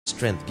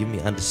strength, give me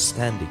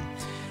understanding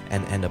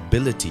and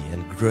ability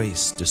and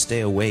grace to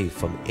stay away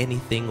from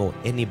anything or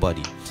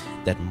anybody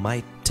that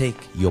might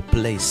take your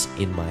place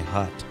in my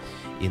heart.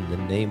 In the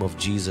name of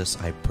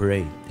Jesus, I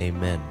pray.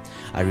 Amen.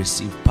 I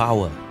receive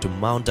power to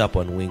mount up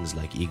on wings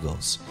like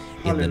eagles.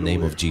 In the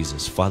name of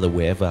Jesus. Father,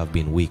 wherever I've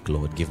been weak,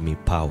 Lord, give me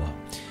power.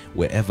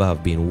 Wherever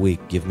I've been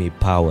weak, give me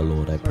power,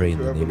 Lord. I pray in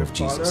the name of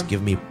Jesus.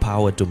 Give me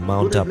power to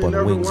mount up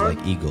on wings like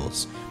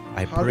eagles.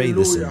 I pray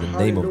this in the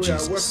name of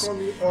Jesus.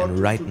 And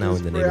right now,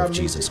 in the name of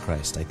Jesus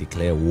Christ, I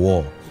declare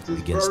war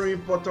against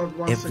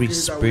every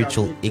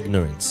spiritual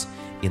ignorance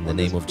in the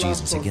name of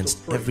Jesus,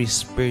 against every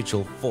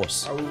spiritual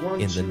force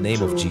in the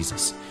name of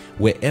Jesus.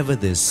 Wherever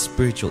there's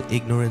spiritual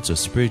ignorance or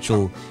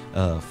spiritual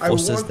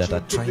forces that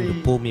are trying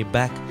to pull me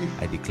back,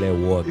 I declare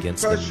war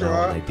against them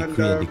now, and I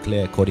decree and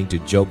declare according to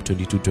Job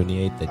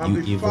 22:28 that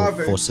you evil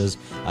forces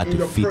are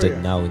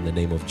defeated now in the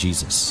name of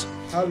Jesus.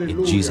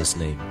 In Jesus'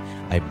 name,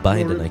 I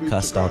bind and I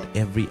cast out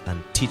every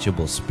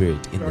unteachable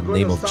spirit in the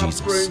name of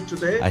Jesus.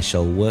 I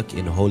shall work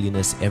in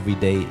holiness every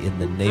day in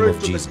the name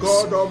of Jesus.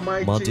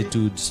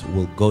 Multitudes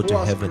will go to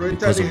heaven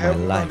because of my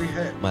life.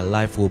 My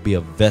life will be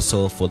a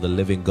vessel for the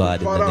living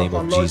God in the name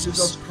of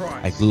Jesus.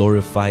 I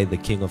glorify the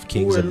King of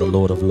Kings and the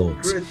Lord of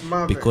Lords.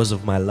 Because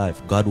of my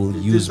life, God will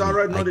use me.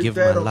 I give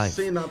my life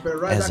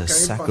as a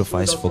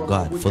sacrifice for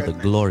God, for the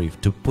glory,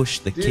 to push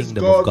the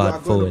kingdom of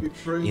God forward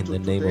in the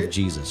name of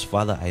Jesus.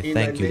 Father, I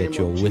thank you that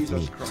you're with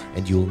me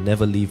and you will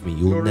never leave me,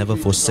 you will never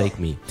forsake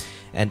me.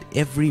 And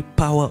every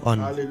power on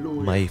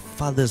my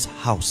Father's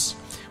house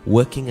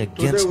working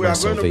against my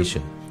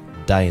salvation,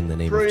 die in the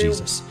name of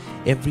Jesus.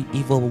 Every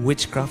evil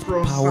witchcraft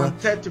power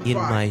in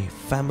my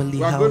family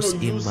house,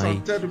 in my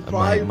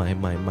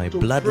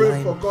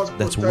bloodline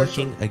that's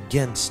working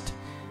against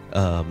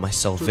my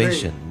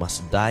salvation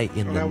must die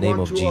in the name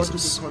of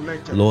Jesus.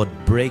 Lord,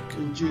 break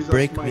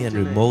me and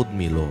remold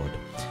me, Lord,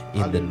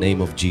 in the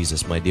name of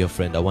Jesus. My dear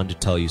friend, I want to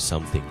tell you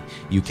something.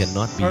 You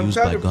cannot be used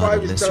by God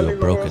unless you are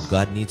broken.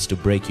 God needs to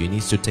break you. He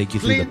needs to take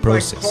you through the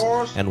process.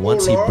 And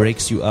once He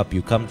breaks you up,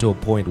 you come to a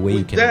point where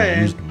you can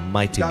be used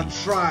mightily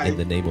in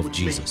the name of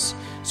Jesus.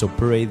 So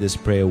pray this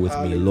prayer with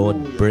me.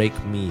 Lord, break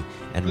me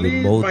and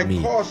remold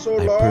me.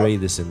 I pray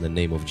this in the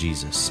name of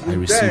Jesus. I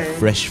receive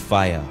fresh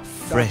fire,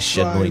 fresh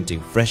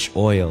anointing, fresh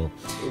oil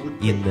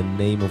in the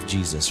name of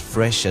Jesus.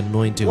 Fresh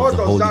anointing of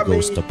the Holy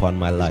Ghost upon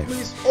my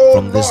life.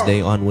 From this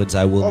day onwards,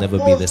 I will never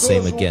be the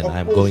same again. I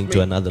am going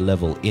to another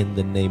level in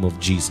the name of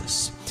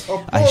Jesus.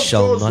 I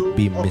shall not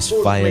be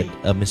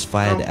a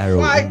misfired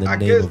arrow in the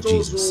name of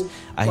Jesus.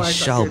 I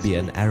shall be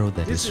an arrow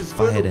that is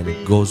fired and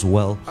it goes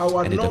well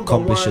and it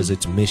accomplishes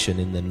its mission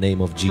in the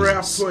name of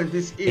Jesus.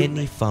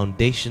 Any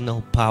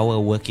foundational power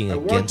working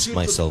against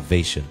my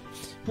salvation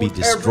be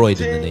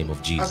destroyed in the name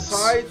of Jesus.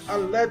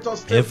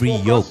 Every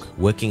yoke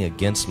working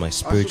against my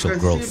spiritual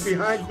growth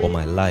or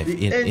my life,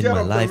 in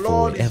my life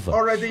or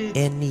wherever,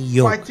 any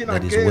yoke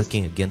that is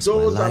working against my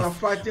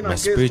life, my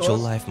spiritual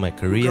life, my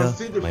career,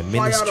 my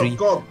ministry,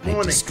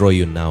 I destroy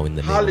you now in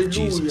the name of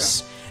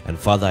Jesus. And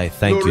Father, I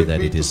thank you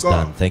that it is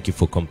done. Thank you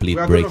for complete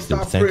breakthrough.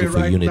 Thank you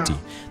for unity.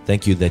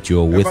 Thank you that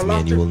you are with me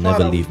and you will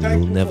never leave me. You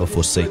will never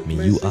forsake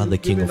me. You are the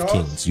King of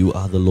Kings. You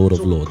are the Lord of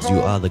Lords. You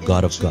are the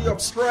God of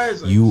Gods.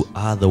 You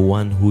are the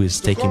one who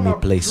is taking me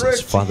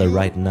places. Father,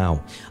 right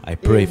now, I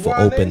pray for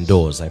open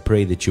doors. I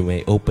pray that you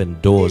may open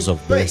doors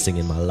of blessing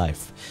in my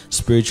life.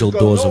 Spiritual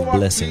doors of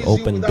blessing.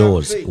 Open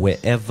doors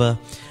wherever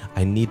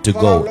I need to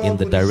go in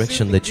the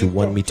direction that you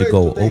want me to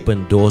go.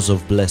 Open doors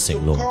of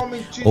blessing, Lord.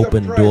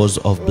 Open doors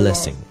of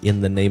blessing in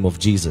the name of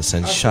Jesus,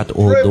 and shut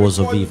all doors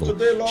of evil.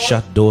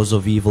 Shut doors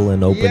of evil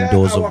and open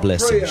doors of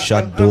blessing.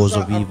 Shut doors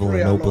of evil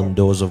and open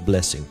doors of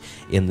blessing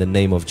in the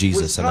name of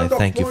Jesus. And I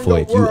thank you for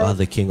it. You are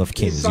the King of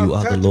Kings. You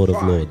are the Lord of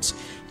Lords.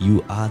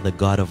 You are the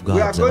God of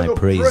gods, and I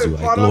praise you,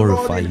 I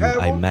glorify you,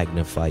 I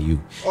magnify you.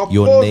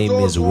 Your name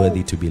is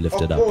worthy to be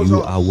lifted up.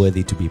 You are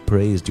worthy to be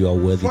praised. You are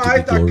worthy to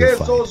be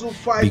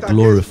glorified. Be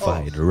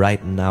glorified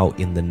right now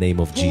in the name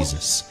of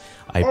Jesus.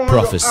 I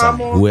prophesy,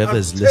 whoever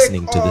is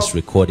listening to this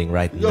recording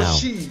right now,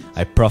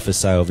 I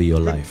prophesy over your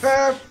life.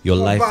 Your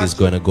life is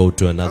going to go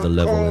to another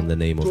level in the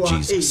name of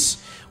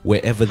Jesus.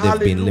 Wherever there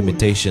have been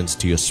limitations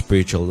to your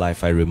spiritual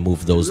life, I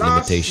remove those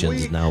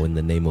limitations now in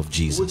the name of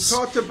Jesus.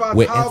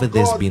 Wherever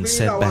there's been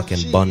setback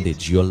and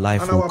bondage, your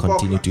life will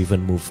continue to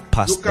even move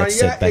past that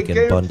setback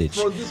and bondage.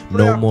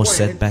 No more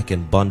setback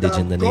and bondage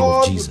in the name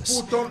of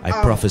Jesus. I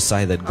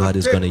prophesy that God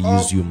is going to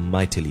use you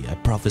mightily. I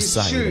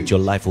prophesy that your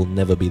life will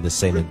never be the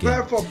same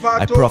again.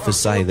 I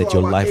prophesy that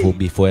your life will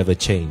be forever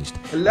changed.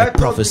 I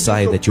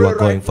prophesy that you are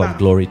going from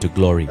glory to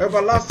glory.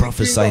 I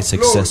prophesy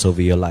success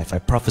over your life. I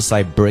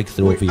prophesy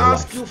breakthrough over your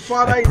life.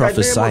 I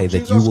prophesy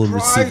that you will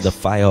receive the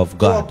fire of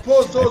God.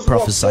 I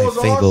prophesy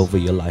favor over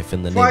your life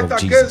in the name of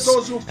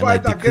Jesus. And I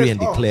decree and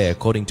declare,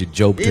 according to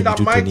Job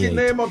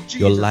 22:28,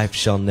 your life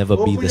shall never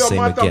be the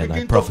same again.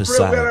 I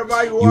prophesy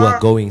you are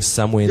going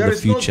somewhere in the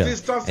future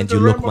and you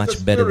look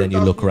much better than you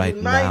look right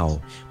now.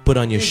 Put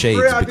on your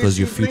shades because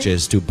your future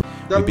is too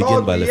bright. We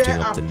begin by lifting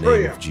up the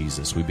name of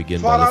Jesus. We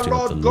begin by lifting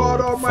up the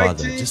Lord.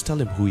 Father, just tell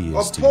him who he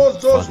is to you.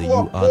 Father,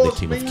 you are the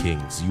King of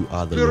Kings. You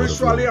are the Lord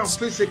of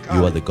Lords.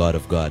 You are the God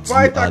of gods. You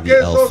are the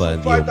Alpha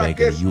and the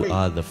Omega. You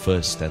are the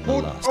first and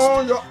the last.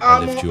 I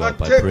lift you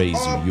up. I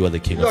praise you. You are the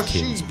King of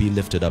Kings. Be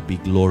lifted up. Be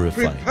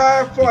glorified.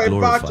 Be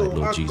glorified,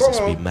 Lord Jesus.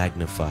 Be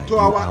magnified. You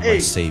are my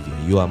Savior.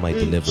 You are my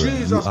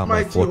deliverer. You are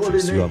my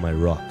fortress. You are my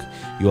rock.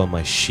 You are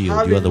my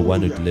shield. You are the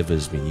one who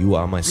delivers me. You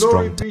are my strong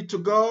tower. Glory be to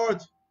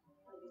God.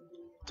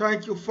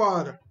 Thank you,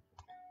 Father.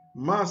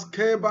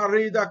 Maske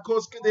barida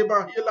koske de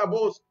bahila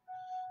bos.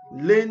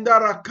 Linda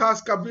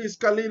rakaska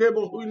viska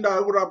lirebo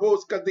hunda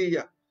urabos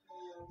kadia.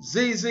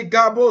 Zizi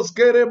gabos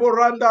gerebo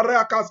randa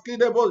rakaski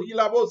de bos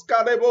hilabos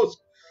kadebos.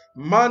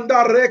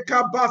 Manda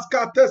reka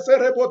baska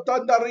teserebo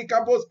tanda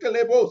rika bos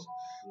kelebos.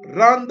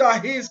 Randa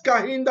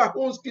hiska hinda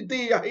hunski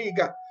dia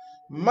higa.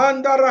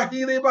 Manda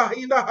rahiri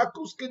bahina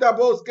hakuski da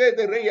bos ke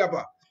de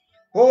reyaba.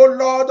 Oh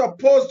Lord,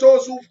 oppose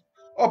those who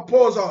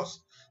oppose us.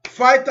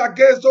 Fight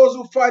against those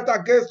who fight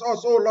against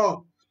us, oh Lord.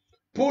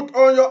 Put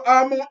on your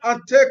armor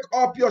and take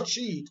up your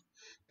shield.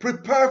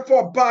 Prepare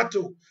for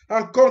battle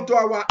and come to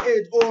our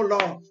aid, oh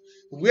Lord.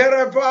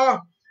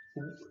 Wherever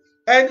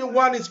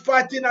anyone is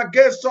fighting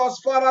against us,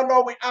 Father,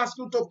 Lord, we ask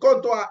you to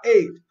come to our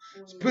aid,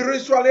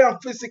 spiritually and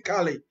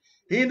physically,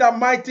 in the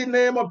mighty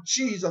name of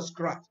Jesus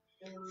Christ.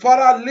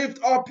 Father,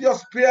 lift up your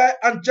spear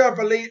and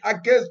javelin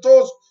against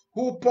those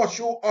who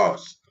pursue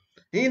us.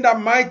 In the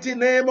mighty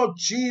name of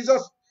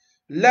Jesus,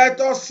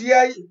 let us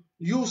hear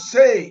you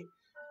say,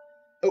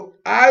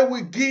 I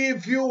will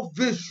give you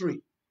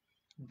victory.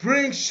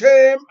 Bring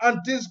shame and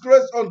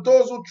disgrace on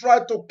those who try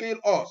to kill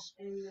us.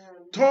 Amen.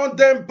 Turn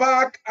them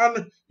back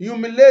and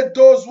humiliate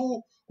those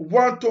who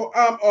want to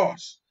harm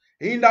us.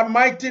 In the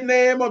mighty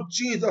name of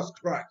Jesus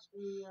Christ.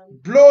 Amen.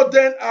 Blow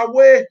them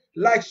away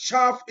like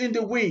chaff in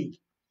the wind,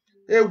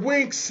 a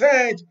wind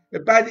sent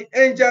by the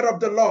angel of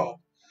the Lord.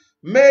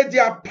 Make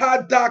their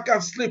path dark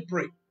and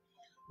slippery,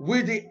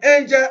 with the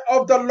angel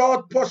of the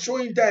Lord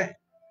pursuing them.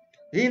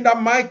 In the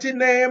mighty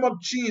name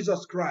of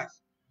Jesus Christ.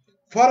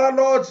 Father,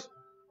 Lord,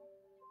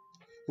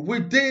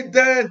 we did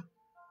them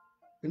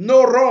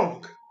no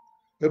wrong,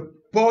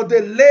 but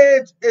they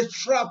laid a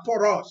trap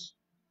for us.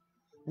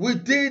 We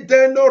did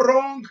them no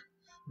wrong,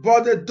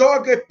 but they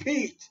dug a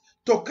pit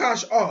to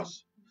catch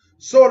us.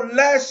 So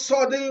let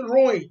sudden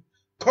ruin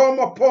come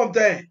upon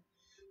them.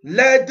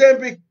 Let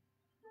them be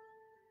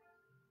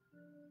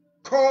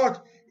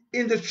caught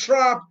in the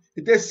trap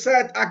they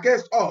set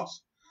against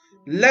us.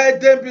 Let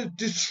them be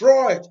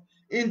destroyed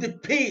in the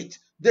pit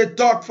they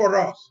dug for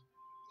us.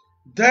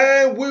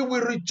 Then we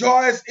will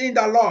rejoice in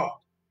the Lord.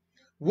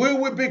 We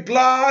will be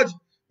glad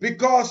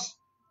because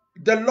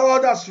the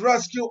Lord has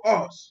rescued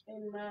us.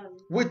 Amen.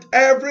 With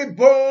every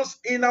bones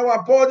in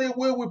our body,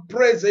 we will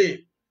praise him.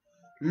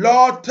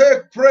 Lord,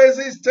 take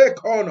praises,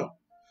 take honor.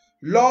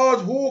 Lord,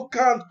 who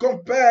can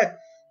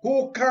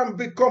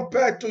be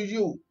compared to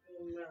you?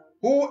 Amen.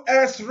 Who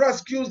else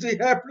rescues the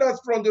helpless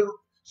from the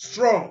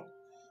strong?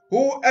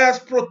 Who else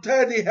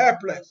protects the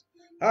helpless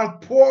and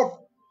poor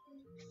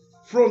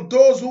from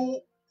those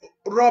who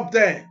rob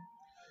them?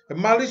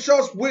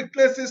 Malicious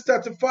witnesses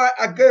testify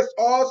against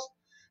us.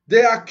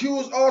 They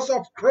accuse us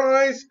of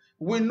crimes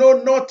we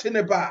know nothing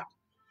about.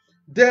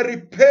 They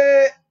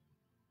repay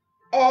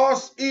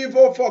us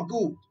evil for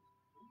good.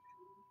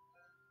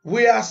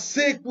 We are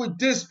sick with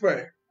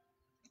despair.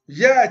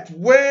 Yet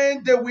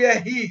when they were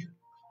healed,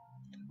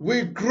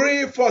 we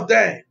grieve for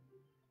them.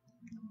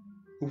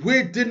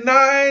 We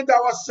denied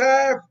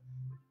ourselves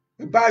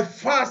by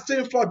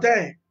fasting for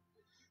them,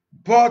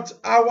 but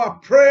our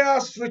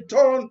prayers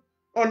returned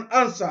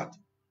unanswered.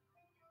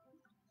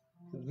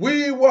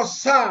 We were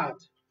sad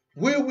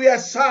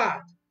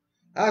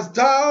as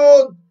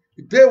though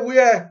they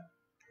were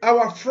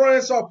our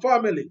friends or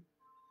family,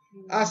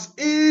 as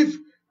if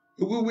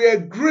we were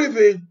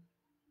grieving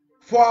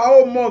for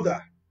our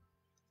mother.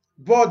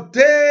 But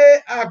they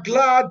are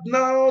glad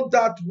now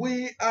that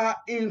we are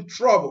in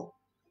trouble.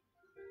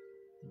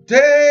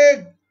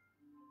 They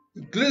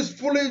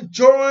blissfully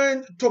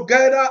join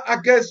together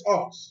against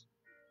us.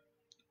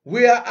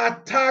 We are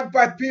attacked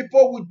by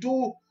people we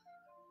do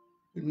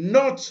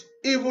not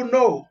even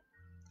know.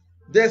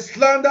 They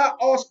slander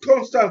us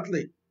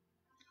constantly.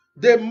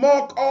 They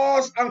mock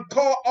us and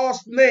call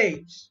us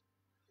names.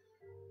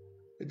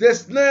 They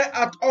sneer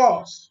at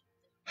us.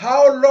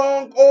 How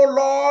long, O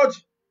Lord,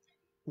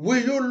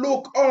 will you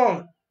look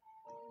on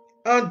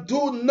and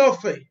do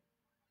nothing?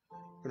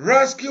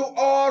 Rescue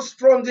us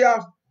from their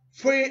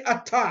free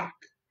attack.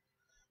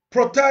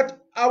 Protect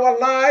our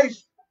life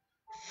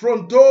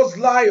from those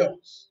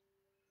lions.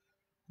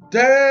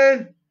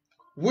 Then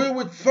we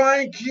will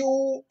thank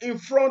you in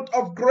front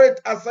of great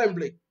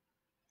assembly.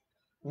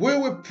 We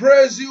will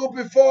praise you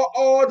before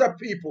all the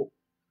people.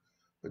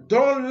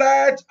 Don't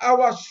let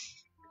our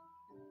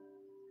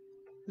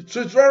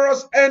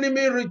treacherous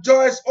enemy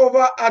rejoice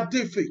over our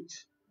defeat.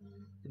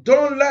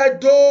 Don't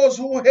let those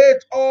who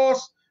hate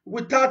us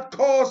without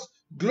cause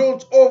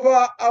gloat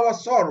over our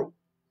sorrow.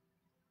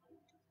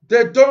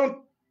 They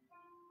don't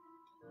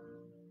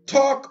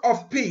talk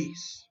of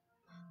peace.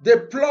 They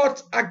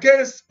plot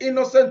against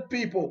innocent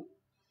people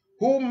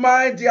who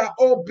mind their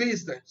own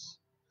business.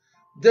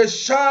 They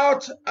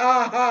shout,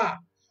 aha!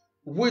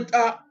 With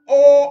our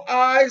own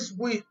eyes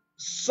we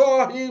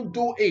saw him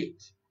do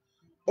it.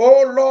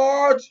 Oh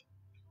Lord,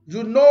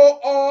 you know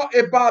all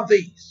about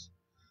this.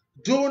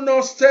 Do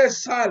not stay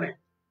silent.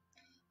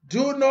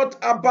 Do not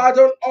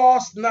abandon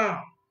us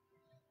now.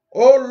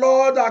 Oh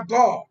Lord our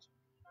God,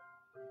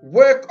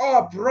 wake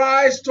up,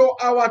 rise to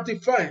our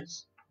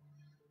defense.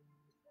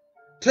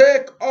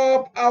 Take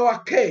up our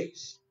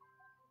case.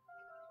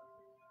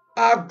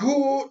 Our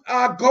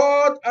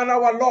God and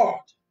our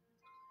Lord,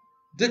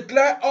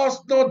 declare us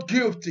not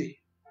guilty.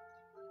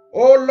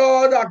 O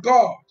Lord our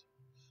God,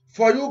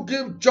 for you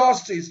give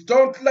justice.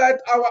 Don't let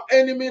our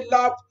enemy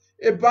laugh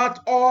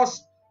about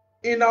us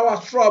in our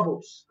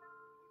troubles.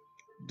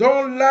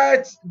 Don't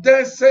let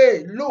them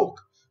say, look,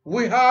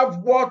 we have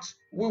what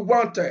we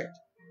wanted.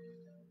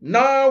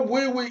 Now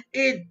we will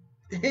eat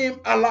him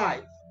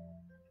alive.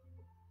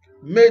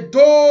 May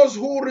those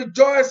who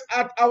rejoice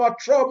at our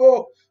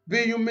trouble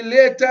be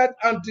humiliated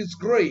and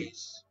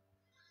disgraced.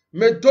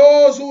 May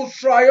those who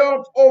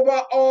triumph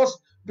over us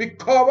be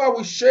covered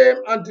with shame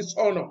and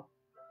dishonor.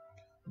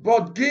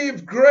 But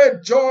give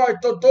great joy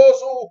to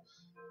those who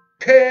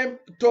came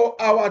to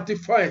our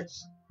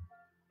defense.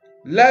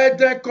 Let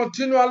them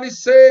continually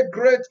say,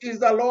 great is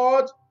the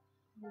Lord,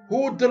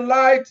 who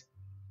delights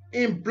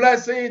in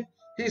blessing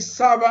his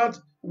servant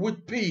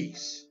with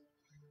peace.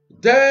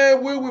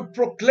 Then we will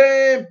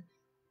proclaim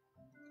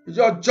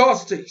your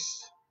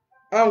justice,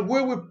 and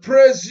we will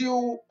praise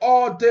you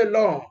all day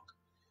long.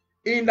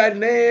 In the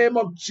name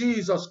of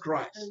Jesus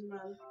Christ.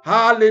 Amen.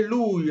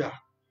 Hallelujah.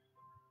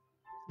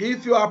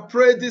 If you have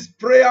prayed this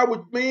prayer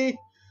with me,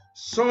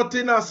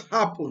 something has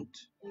happened.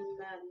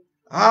 Amen.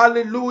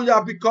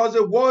 Hallelujah. Because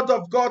the word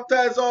of God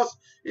tells us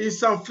in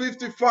Psalm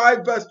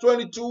 55 verse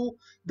 22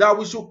 that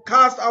we should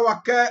cast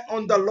our care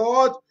on the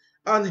Lord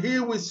and he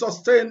will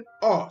sustain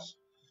us.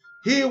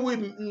 He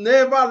will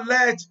never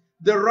let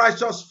the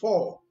righteous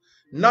fall.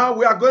 Now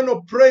we are going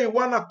to pray in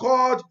one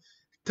accord,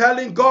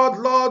 telling God,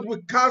 Lord,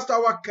 we cast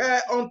our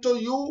care unto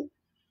you.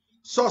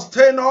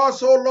 Sustain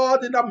us, O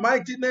Lord, in the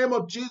mighty name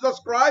of Jesus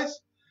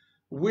Christ.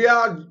 We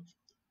are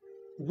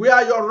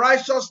your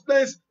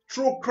righteousness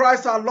through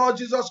Christ our Lord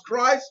Jesus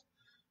Christ.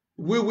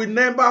 We will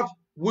never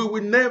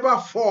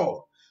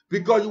fall,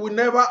 because you will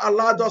never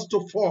allow us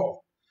to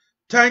fall.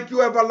 Thank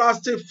you,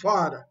 everlasting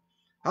Father.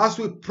 As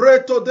we pray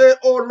today,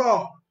 O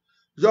Lord,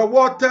 your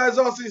word tells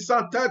us in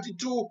Psalm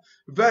 32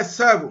 verse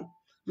 7.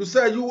 You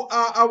say you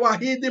are our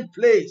hidden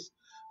place.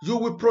 You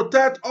will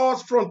protect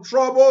us from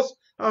troubles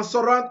and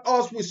surround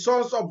us with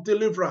songs of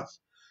deliverance.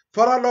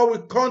 Father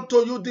Lord, we come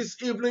to you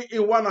this evening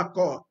in one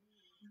accord.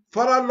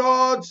 Father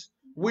Lord,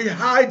 we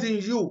hide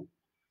in you.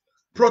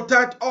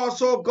 Protect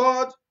us, O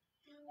God,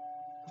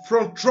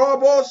 from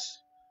troubles,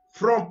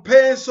 from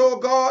pains, O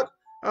God,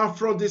 and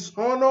from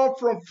dishonor,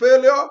 from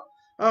failure,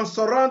 and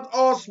surround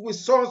us with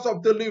songs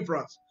of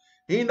deliverance.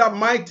 In the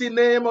mighty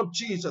name of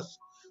Jesus.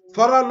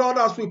 Father Lord,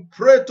 as we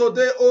pray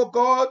today, O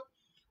God,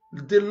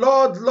 the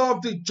Lord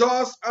loved the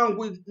just and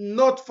will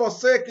not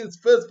forsake his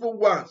faithful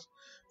ones.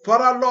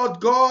 Father Lord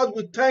God,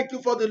 we thank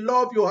you for the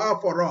love you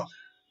have for us.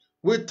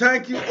 We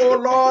thank you, O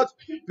Lord,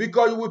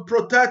 because you will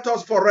protect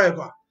us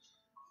forever.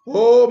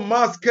 Oh,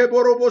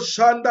 maskeborobo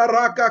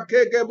shandaraka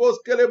kegebos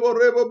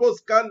keleborebos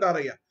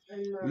kandaria.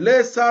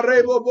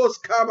 Lesarebobos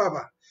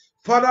kababa.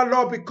 Father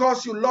Lord,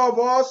 because you love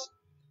us,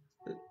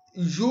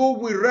 you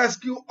will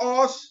rescue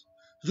us,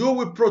 you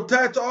will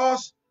protect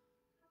us,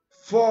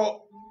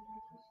 for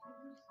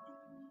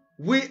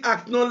we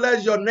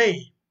acknowledge your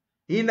name.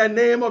 In the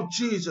name of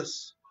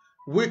Jesus,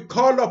 we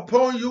call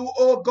upon you,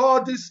 O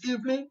God, this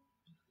evening.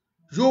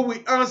 You will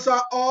answer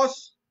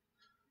us.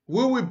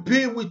 You will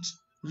be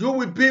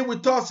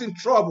with us in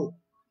trouble.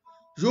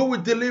 You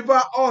will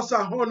deliver us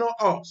and honor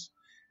us.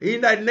 In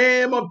the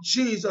name of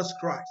Jesus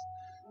Christ.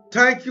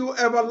 Thank you,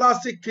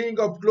 everlasting King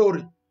of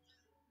glory.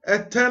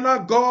 Eternal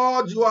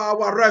God, you are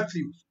our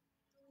refuge.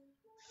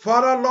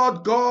 Father,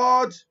 Lord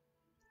God,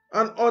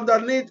 and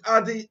underneath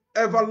are the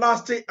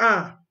everlasting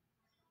arm.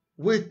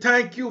 We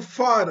thank you,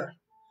 Father,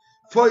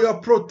 for your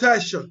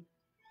protection.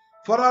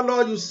 Father,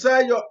 Lord, you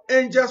say your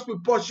angels will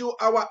pursue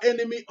our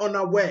enemy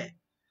unaware.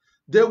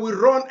 They will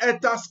run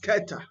at us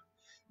scatter.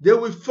 They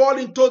will fall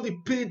into the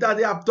pit that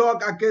they have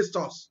dug against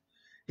us.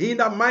 In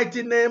the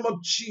mighty name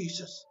of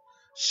Jesus,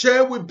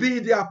 shall we be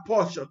their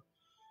portion.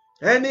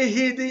 Any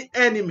hidden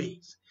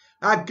enemies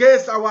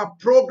against our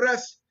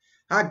progress,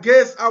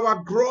 against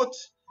our growth,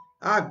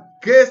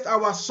 against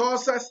our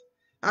sources,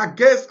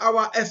 against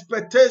our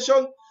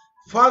expectation,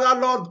 Father,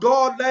 Lord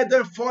God, let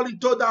them fall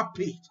into that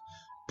pit.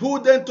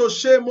 Put them to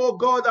shame, O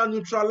God, and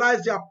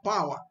neutralize their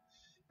power.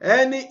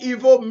 Any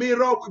evil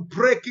mirror, we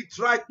break it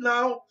right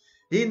now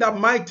in the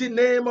mighty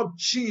name of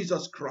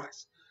Jesus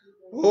Christ.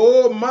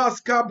 Oh,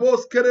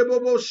 maskabos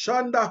kerebobo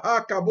shanda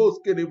hakabos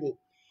kerebo.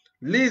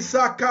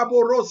 Lisa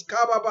kaboros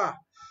kababa.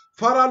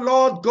 Father,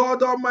 Lord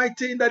God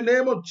Almighty, in the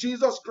name of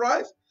Jesus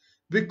Christ,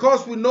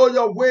 because we know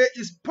your way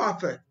is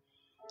perfect.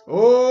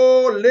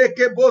 Oh,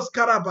 lekebos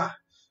karaba.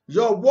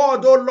 Your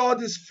word, oh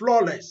Lord, is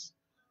flawless.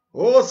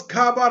 Oh,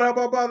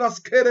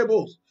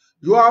 skabarababaskerebos.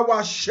 You are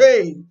our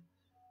shade.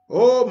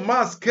 Oh,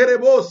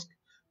 maskerebos.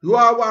 You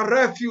are our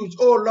refuge,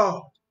 oh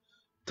Lord.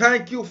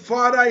 Thank you,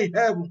 Father in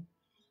heaven.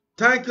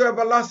 Thank you,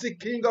 everlasting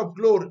King of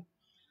glory.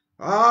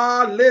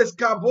 Ah,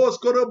 leskabos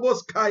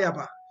korobos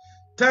kayaba.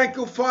 Thank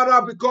you,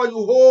 Father, because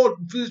you hold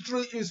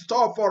victory in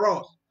store for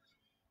us.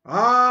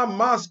 Ah,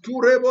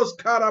 maskurebos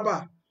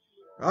karaba.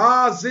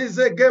 Ah,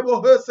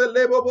 zizegebo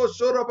heselebobo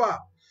shoroba.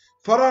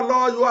 Father,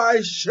 Lord, you are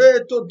a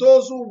shade to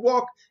those who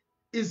walk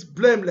is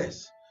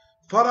blameless.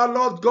 Father,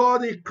 Lord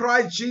God, in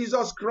Christ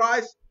Jesus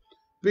Christ,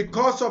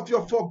 because of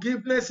your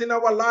forgiveness in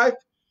our life,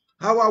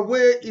 our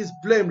way is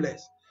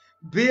blameless.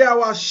 Be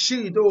our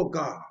shield, O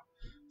God.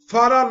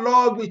 Father,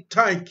 Lord, we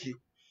thank you.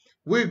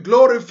 We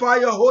glorify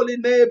your holy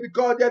name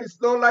because there is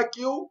none like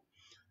you,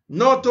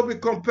 not to be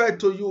compared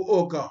to you,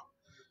 O God.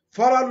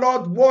 Father,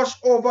 Lord, watch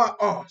over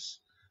us.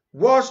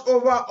 Watch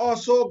over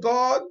us, O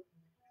God.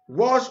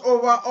 Watch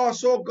over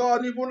us, O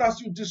God, even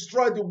as you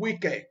destroy the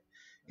wicked.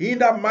 In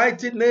the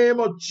mighty name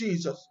of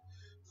Jesus.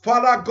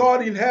 Father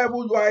God in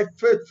heaven, you are a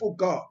faithful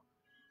God.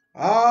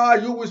 Ah,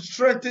 you will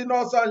strengthen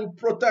us and you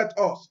protect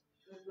us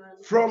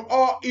from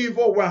all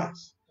evil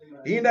ones.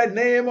 In the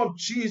name of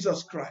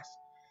Jesus Christ.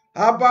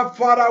 Abba,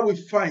 Father, we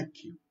thank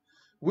you.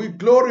 We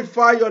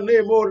glorify your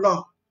name, O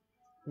Lord.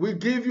 We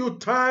give you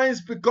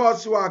thanks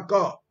because you are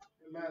God.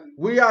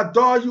 We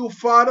adore you,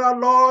 Father,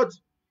 Lord.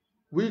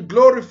 We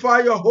glorify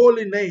your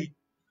holy name.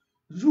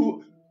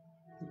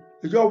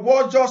 Your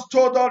word just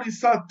told us in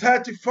Psalm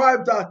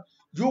 35 that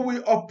you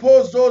will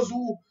oppose those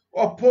who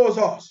oppose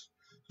us.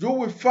 You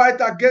will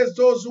fight against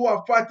those who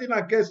are fighting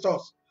against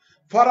us.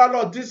 Father,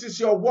 Lord, this is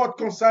your word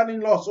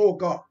concerning us, oh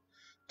God.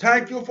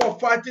 Thank you for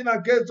fighting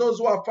against those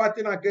who are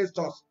fighting against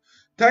us.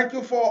 Thank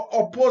you for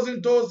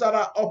opposing those that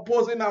are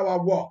opposing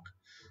our work.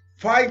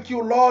 Thank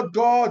you, Lord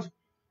God.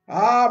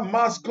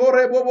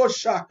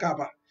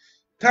 Shakaba.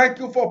 Thank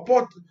you for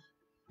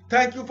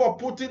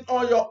putting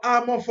on your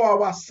armor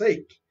for our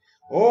sake.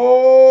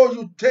 Oh,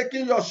 you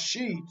taking your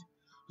shield.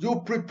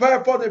 You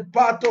prepare for the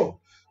battle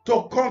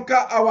to conquer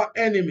our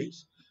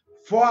enemies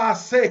for our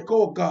sake,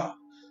 oh God.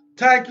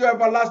 Thank you,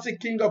 everlasting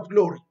King of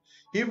glory.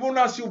 Even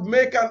as you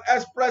make an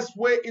express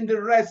way in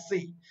the Red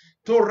Sea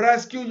to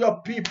rescue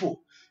your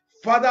people,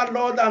 Father,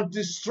 Lord, and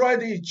destroy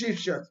the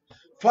Egyptians.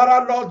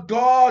 Father, Lord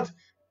God,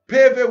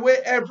 pave away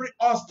every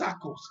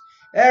obstacle,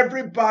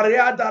 every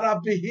barrier that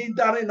have been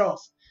hindering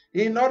us,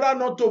 in order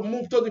not to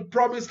move to the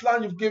promised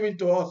land you've given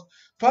to us.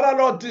 Father,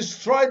 Lord,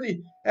 destroy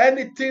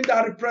anything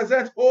that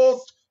represents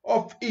hosts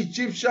of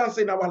Egyptians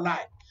in our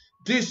life.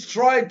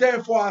 Destroy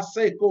them for our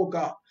sake, oh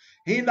God.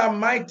 In the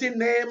mighty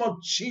name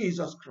of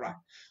Jesus Christ.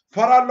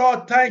 Father,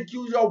 Lord, thank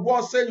you. Your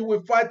word says you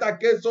will fight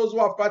against those who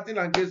are fighting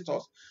against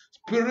us,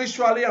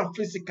 spiritually and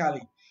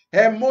physically,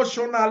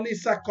 emotionally,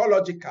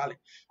 psychologically.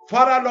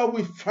 Father, Lord,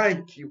 we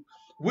thank you.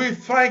 We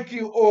thank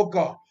you, oh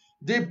God.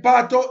 The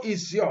battle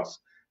is yours.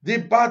 The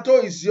battle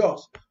is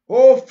yours.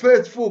 Oh,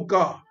 faithful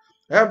God,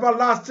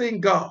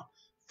 everlasting God,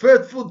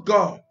 faithful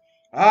God.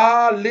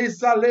 Ah,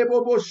 Lisa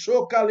Lebobo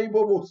Shoka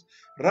Lebobos,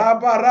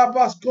 Rabba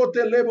Rabba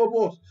Skote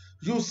Lebobos.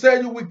 You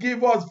say you will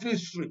give us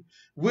victory.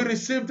 We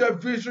receive the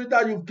victory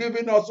that you've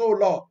given us, oh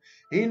Lord,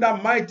 in the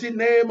mighty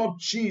name of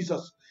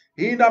Jesus.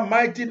 In the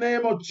mighty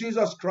name of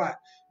Jesus Christ.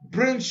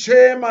 Bring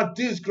shame and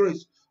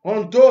disgrace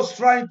on those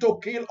trying to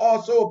kill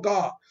us, oh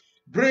God.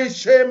 Bring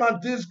shame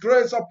and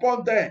disgrace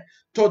upon them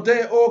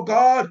today, oh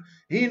God,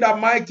 in the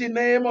mighty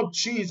name of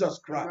Jesus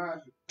Christ.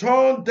 Amen.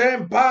 Turn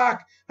them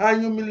back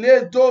and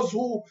humiliate those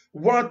who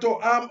want to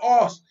harm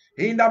us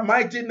in the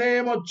mighty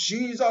name of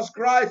Jesus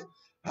Christ.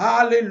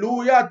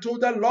 Hallelujah to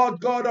the Lord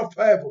God of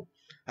heaven.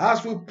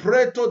 As we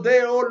pray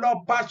today, oh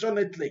Lord,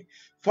 passionately,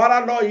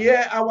 Father, Lord,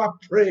 hear our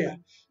prayer.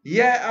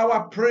 Hear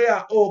our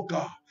prayer, oh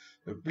God.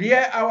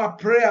 Hear our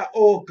prayer,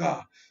 oh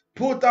God.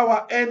 Put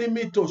our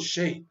enemy to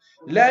shame.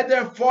 Let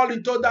them fall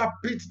into that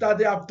pit that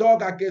they have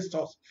dug against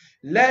us.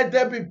 Let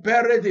them be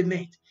buried in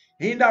it.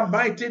 In the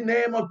mighty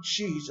name of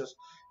Jesus.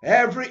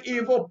 Every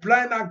evil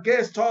plan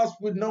against us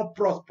will not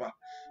prosper.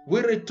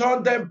 We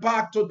return them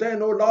back to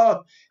them, O Lord.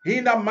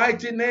 In the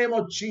mighty name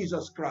of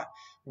Jesus Christ.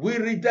 We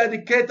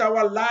rededicate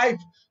our life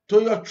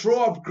to your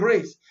throne of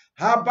grace.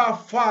 Abba,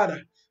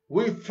 Father,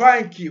 we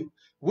thank you.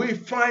 We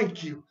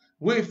thank you.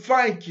 We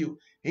thank you.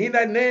 In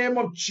the name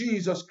of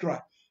Jesus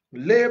Christ.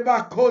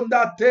 Leba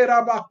konda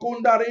teraba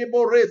kunda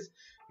rebores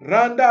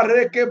randa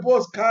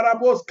rekebos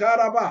karabos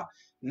karaba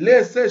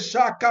lese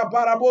shaka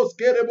barabos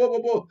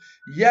kerebobo.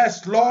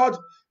 Yes, Lord.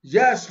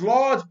 Yes,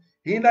 Lord.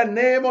 In the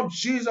name of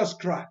Jesus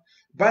Christ,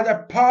 by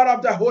the power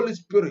of the Holy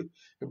Spirit,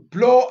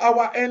 blow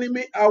our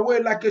enemy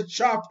away like a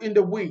chaff in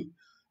the wind.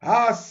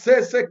 Ah,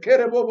 sese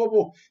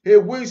kerebobo, a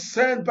wind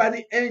sent by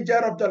the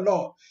angel of the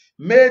Lord.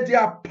 May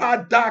their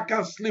path dark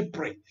and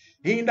slippery.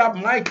 In the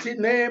mighty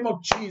name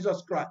of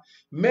Jesus Christ,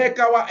 make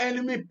our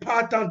enemy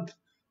pattern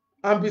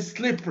and be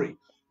slippery.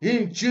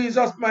 In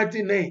Jesus'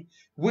 mighty name,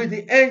 with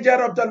the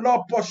angel of the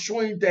Lord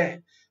pursuing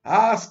them.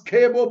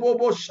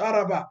 Askebobobo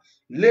sharaba.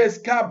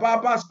 Leska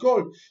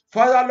babaskol.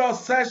 Father Lord,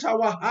 search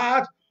our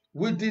heart.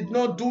 We did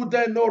not do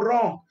them no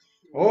wrong.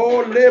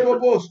 Oh,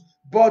 labobos,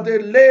 but they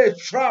lay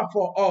trap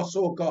for us,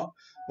 oh God.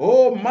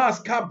 Oh,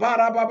 maska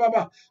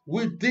barababa.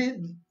 We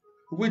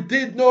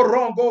did no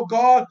wrong, oh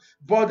God,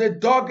 but they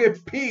dug a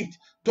pit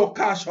to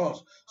catch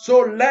us. So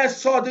let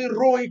sudden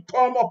ruin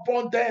come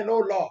upon them,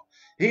 oh Lord.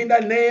 In the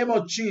name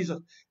of Jesus,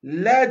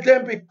 let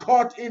them be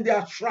caught in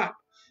their trap.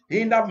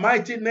 In the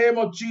mighty name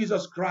of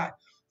Jesus Christ.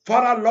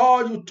 Father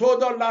Lord, you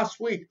told us last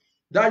week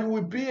that you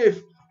will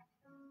be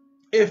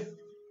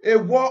a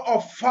wall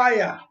of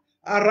fire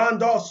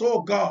around us,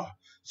 oh God,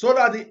 so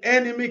that the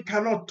enemy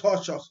cannot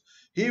touch us.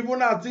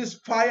 Even as this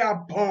fire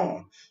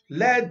burn,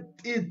 let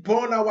it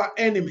burn our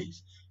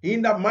enemies.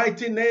 In the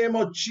mighty name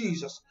of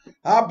Jesus.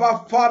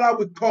 Abba, Father,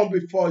 we come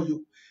before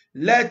you.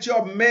 Let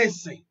your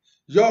mercy,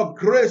 your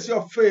grace,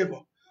 your favor,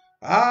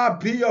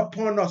 be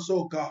upon us,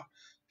 oh God.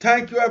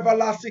 Thank you,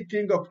 everlasting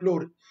King of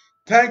glory.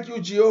 Thank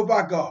you,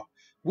 Jehovah God.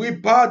 We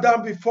bow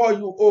down before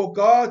you, oh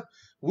God.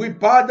 We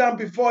bow down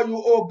before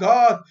you, oh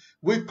God.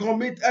 We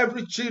commit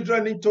every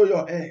children into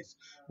your hands.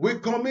 We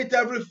commit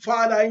every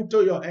father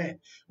into your hand.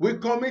 We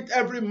commit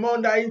every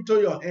mother into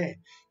your hand.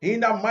 In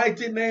the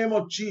mighty name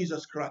of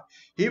Jesus Christ.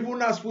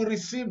 Even as we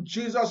receive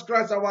Jesus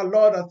Christ, our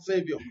Lord and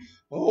Savior.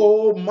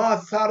 Oh,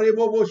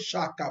 Masarebobo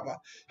Shakaba.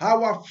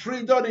 Our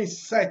freedom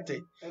is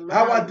certain.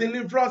 Our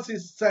deliverance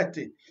is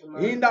certain.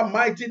 In the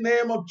mighty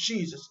name of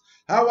Jesus.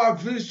 Our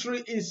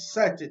victory is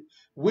certain.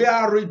 We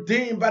are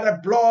redeemed by the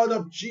blood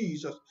of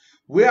Jesus.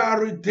 We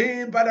are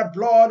redeemed by the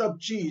blood of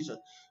Jesus.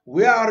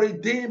 We are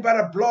redeemed by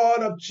the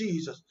blood of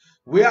Jesus.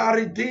 We are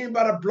redeemed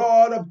by the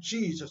blood of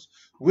Jesus.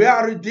 We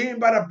are redeemed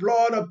by the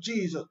blood of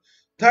Jesus.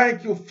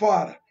 Thank you,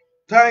 Father.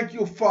 Thank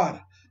you,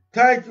 Father.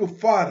 Thank you,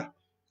 Father.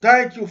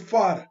 Thank you,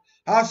 Father.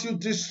 As you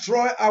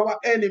destroy our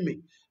enemy.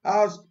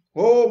 As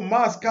oh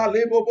Maska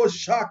Lebobo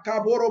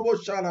Shaka Borobo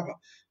Shalaba.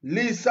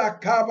 Lisa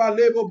Kaba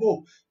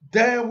Lebobo.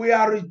 Then we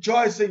are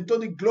rejoicing to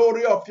the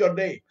glory of your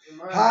name.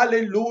 Amen.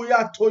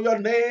 Hallelujah to your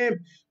name.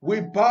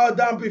 We bow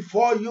down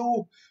before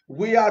you.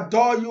 We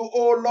adore you,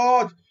 oh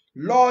Lord.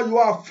 Lord, you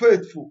are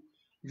faithful.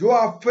 You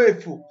are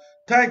faithful.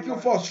 Thank you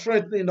for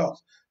strengthening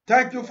us.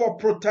 Thank you for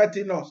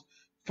protecting us.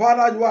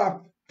 Father, you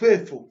are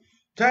faithful.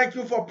 Thank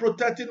you for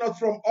protecting us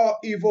from all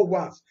evil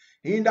ones.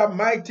 In the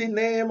mighty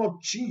name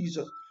of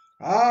Jesus.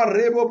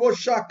 Rebobo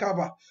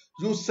Shakaba.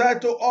 You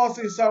said to us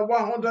in Psalm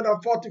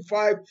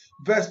 145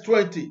 verse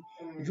 20.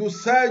 You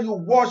said you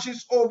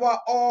watches over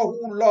all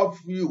who love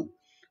you.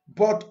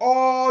 But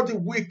all the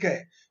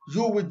wicked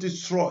you will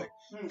destroy.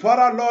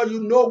 Father, Lord,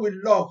 you know we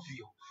love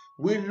you.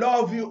 We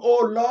love you,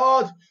 oh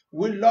Lord.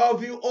 We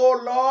love you,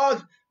 oh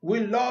Lord. We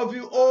love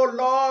you, oh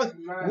Lord.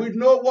 Amen. We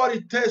know what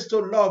it takes to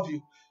love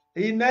you.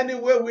 In any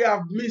way we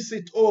have missed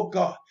it, oh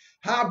God.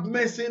 Have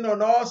mercy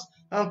on us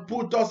and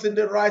put us in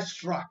the right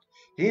track.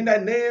 In the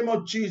name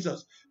of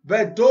Jesus.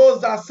 But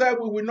those that said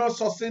we will not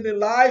succeed in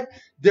life,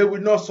 they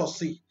will not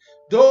succeed.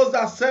 Those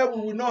that said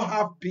we will not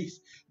have peace,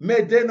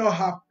 may they not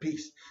have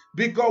peace.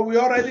 Because we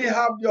already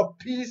have your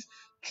peace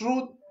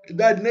through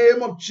the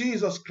name of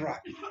Jesus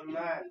Christ.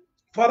 Amen.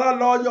 Father,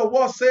 Lord, your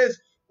word says,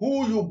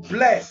 who you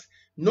bless,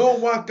 no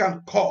one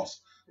can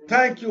curse.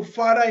 Thank you,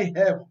 Father in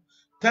heaven.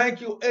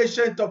 Thank you,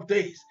 Ancient of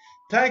Days.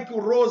 Thank you,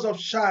 Rose of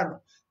Sharon.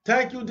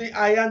 Thank you, the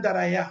I am that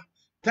I am.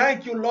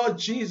 Thank you, Lord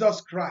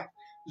Jesus Christ.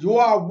 You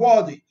are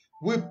worthy.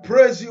 We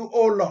praise you,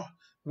 O Lord.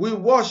 We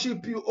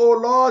worship you, O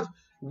Lord.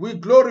 We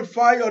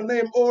glorify your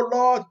name, O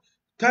Lord.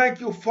 Thank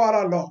you,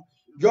 Father, Lord.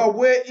 Your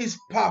way is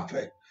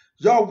perfect.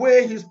 Your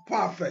way is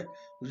perfect.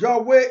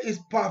 Your way is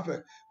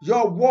perfect.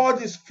 Your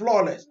word is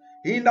flawless.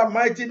 In the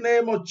mighty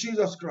name of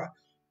Jesus Christ.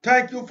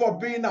 Thank you for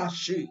being our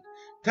shield.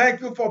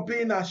 Thank you for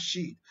being our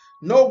shield.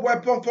 No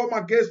weapon formed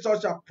against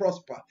us shall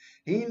prosper.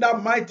 In the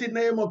mighty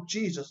name of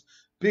Jesus.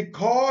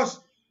 Because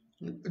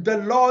the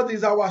Lord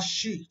is our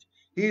shield.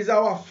 He is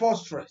our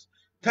fortress.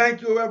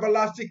 Thank you,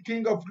 everlasting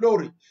King of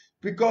glory.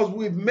 Because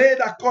we've made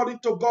according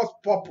to God's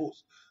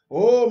purpose.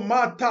 Oh,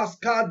 matas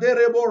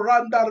kaderebo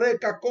randa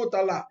reka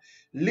kotala.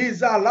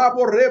 Liza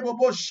labo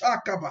rebobo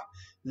shakaba.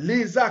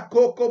 Liza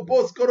koko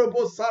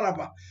boskorobo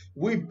saraba.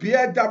 We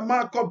bear the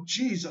mark of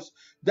Jesus.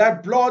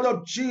 That blood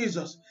of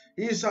Jesus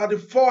is on the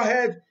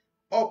forehead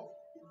of,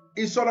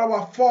 is on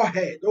our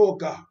forehead, oh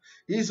God.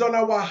 Is on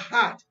our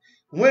heart.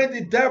 When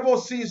the devil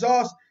sees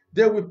us,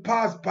 they will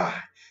pass by.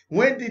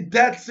 When the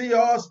dead see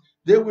us,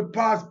 they will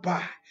pass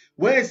by.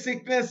 When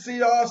sickness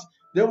sees us,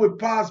 they will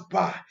pass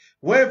by.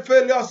 When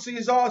failure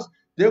sees us,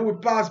 they will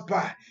pass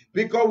by.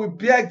 Because we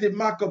bear the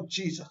mark of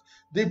Jesus.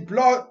 The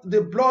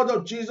blood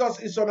of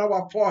Jesus is on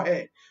our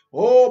forehead.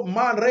 Oh,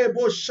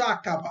 Manrebo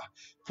Shakaba.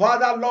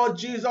 Father, Lord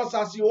Jesus,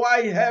 as you are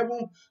in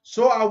heaven,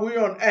 so are we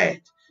on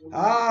earth.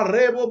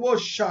 Rebobo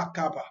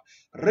Shakaba.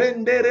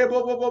 Rende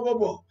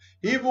Rebobo.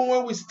 Even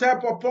when we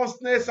step upon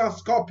snakes and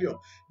scorpions,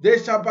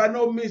 they shall by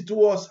no means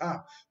do us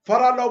harm.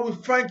 Father, Lord,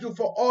 we thank you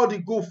for all the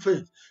good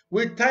faith.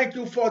 We thank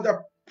you for the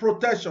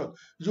protection.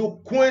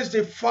 You quench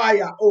the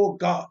fire, oh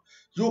God.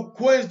 You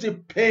quench the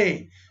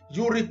pain.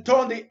 You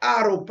return the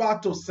arrow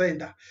back to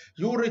sender.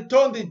 You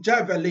return the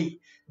javelin.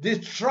 The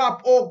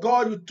trap, oh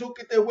God, you took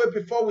it away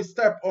before we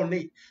step on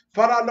it.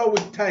 Father, Lord,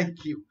 we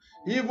thank you.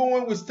 Even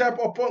when we step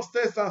upon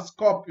snakes and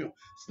scorpions,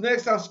 they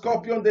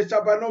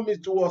shall by no means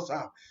do us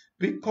harm.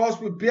 Because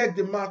we bear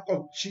the mark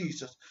of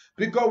Jesus.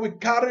 Because we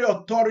carry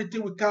authority,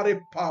 we carry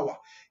power.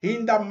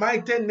 In the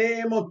mighty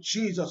name of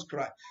Jesus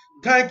Christ.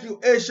 Thank you,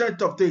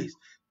 Ancient of Days.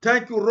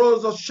 Thank you,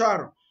 Rose of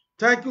Sharon.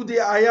 Thank you,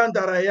 the I am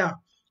that I am.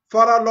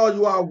 Father, Lord,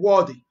 you are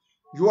worthy.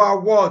 You are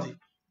worthy.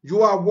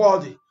 You are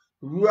worthy.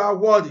 You are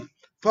worthy.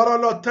 Father,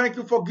 Lord, thank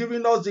you for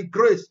giving us the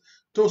grace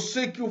to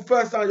seek you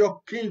first and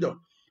your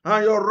kingdom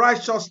and your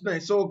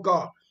righteousness, oh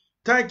God.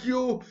 Thank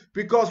you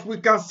because we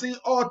can see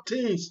all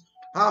things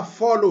are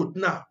followed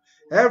now.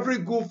 Every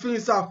good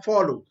things are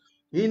followed.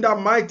 In the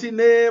mighty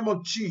name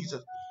of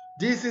Jesus.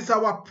 This is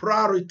our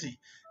priority.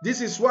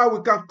 This is why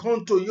we can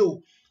come to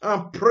you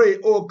and pray,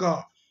 oh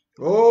God.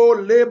 Oh,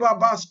 leba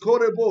bas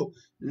korebo,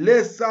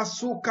 lesa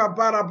suka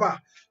baraba,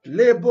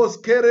 lebos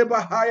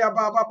kereba haya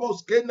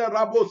bababos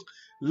kenerabos,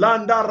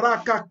 landa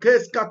raka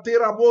keska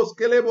tirabos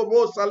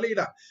kelebobos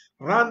salida,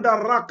 randa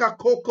raka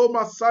koko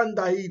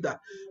masanda ida,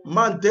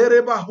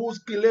 mandereba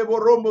huski lebo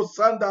rombo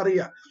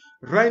sandaria,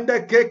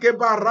 rende keke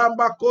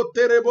baramba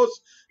koterebos,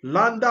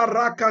 landa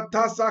raka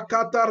tasa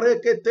kata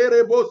reke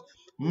terebos,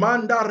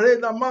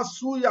 mandarena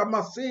masuya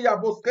masiya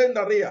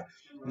boskendaria.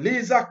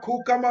 Liza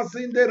kuka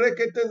mazinde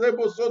rekete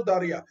zebo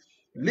sodaria.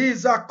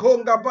 Liza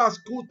konga bas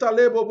kuta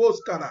lebo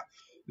boskara.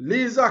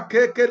 Liza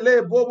keke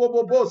le bobo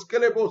bobos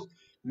kelebos.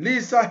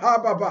 Liza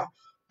hababa.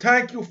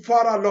 Thank you,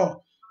 Father Lord.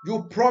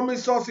 You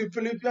promise us in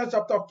Philippians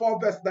chapter 4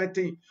 verse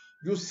 19.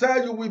 You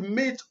said you will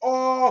meet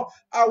all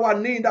our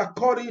need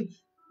according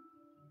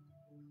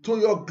to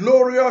your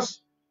glorious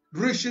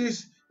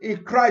riches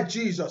in Christ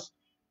Jesus.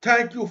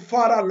 Thank you,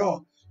 Father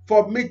Lord,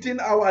 for meeting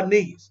our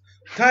needs.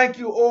 Thank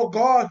you, oh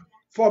God,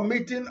 for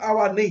meeting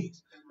our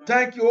needs.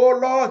 Thank you, oh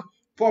Lord,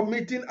 for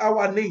meeting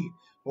our need.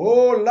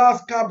 Oh,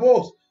 last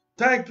cabos.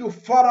 Thank you,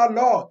 Father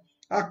Lord,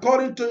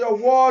 according to your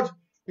word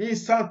in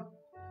Psalm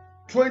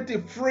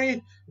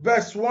 23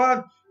 verse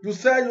 1, you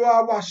say you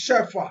are our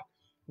shepherd.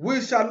 We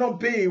shall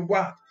not be in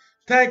want.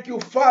 Thank you,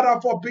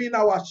 Father, for being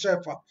our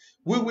shepherd.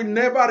 We will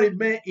never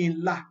remain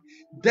in lack.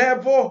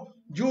 Devil,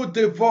 you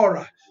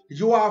devourer,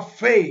 you are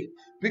failed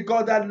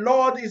because the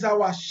Lord is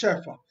our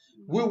shepherd.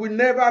 We will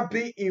never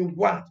be in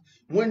want.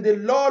 When the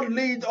Lord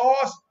leads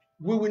us,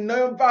 we will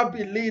never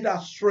be led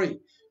astray.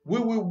 We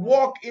will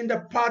walk in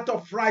the path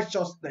of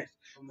righteousness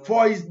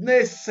for his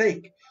name's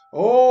sake.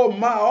 Oh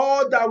my,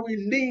 all that we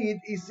need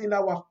is in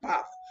our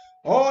path.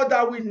 All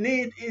that we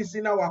need is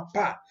in our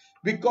path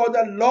because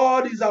the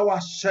Lord is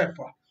our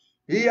shepherd.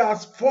 He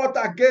has fought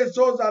against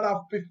those that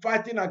have been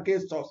fighting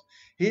against us.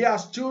 He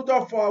has stood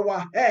up for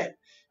our head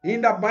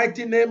in the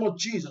mighty name of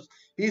Jesus.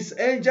 His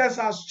angels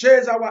have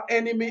chased our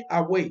enemy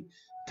away.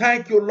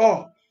 Thank you,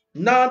 Lord.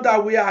 Now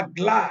that we are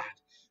glad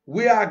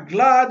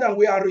and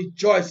we are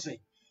rejoicing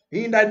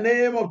in the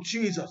name of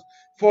Jesus.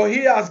 For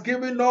he has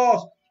given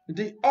us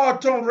the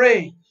autumn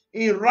rain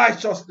in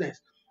righteousness.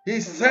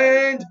 He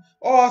sent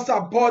us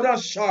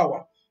abundant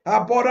shower,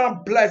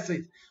 abundant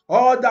blessings.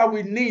 All that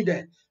we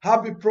needed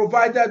have been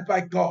provided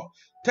by God.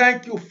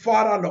 Thank you,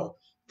 Father Lord,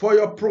 for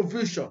your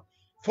provision,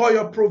 for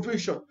your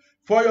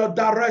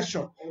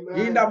direction.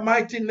 Amen. In the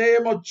mighty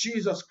name of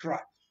Jesus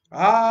Christ.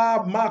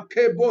 Ah,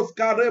 makebos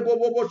karebo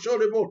bobo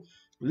shorebo,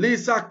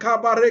 lisa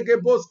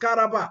kabarege bos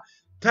karaba.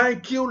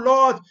 Thank you,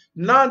 Lord.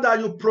 Now that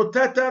you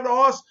protected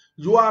us,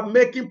 you are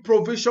making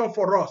provision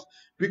for us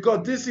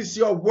because this is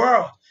your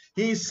word.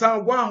 In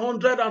Psalm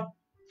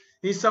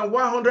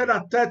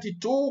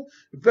 132,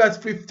 verse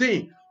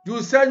 15,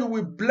 you said you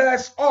will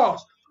bless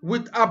us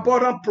with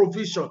abundant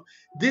provision.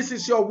 This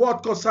is your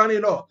word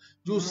concerning us.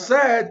 You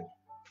said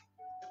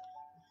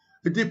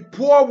the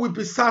poor will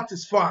be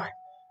satisfied.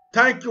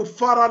 Thank you,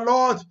 Father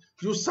Lord.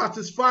 You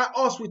satisfy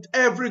us with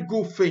every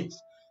good thing.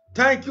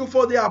 Thank you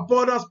for the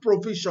abundance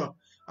provision.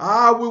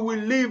 We will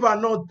live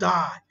and not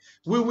die.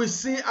 We will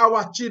see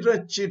our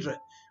children.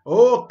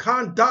 Oh,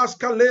 Kandas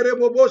Kalere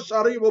Bobo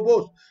Shari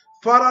Bobo.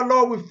 Father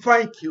Lord, we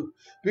thank you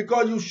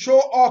because you show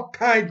all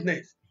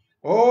kindness.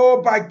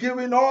 Oh, by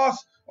giving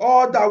us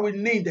all that we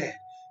needed.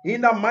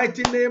 In the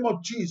mighty name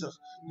of Jesus,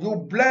 you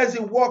bless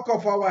the work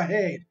of our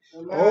hand.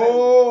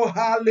 Oh,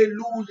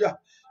 hallelujah.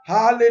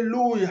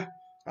 Hallelujah.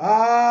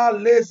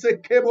 Lese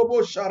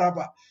kebobo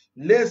sharaba.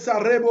 Lesa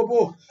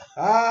rebobo.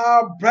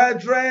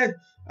 Brethren,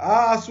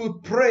 as we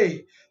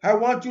pray, I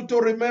want you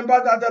to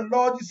remember that the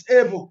Lord is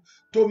able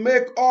to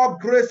make all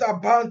grace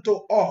abound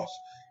to us.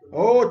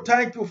 Oh,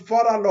 thank you,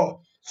 Father Lord,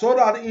 so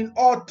that in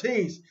all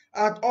things,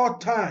 at all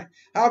times,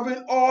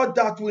 having all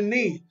that we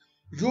need,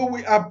 you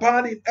will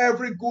abound in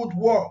every good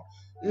work.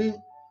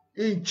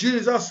 In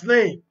Jesus'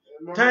 name.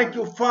 Amen. Thank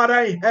you,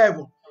 Father in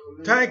heaven.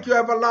 Amen. Thank you,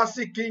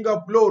 everlasting King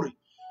of glory.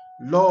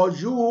 Lord,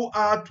 you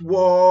art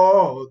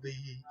worthy.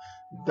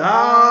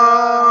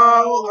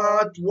 Thou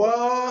art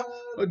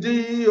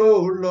worthy,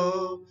 O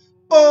Lord.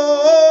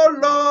 O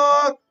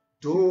Lord,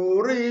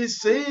 to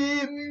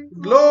receive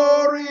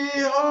glory,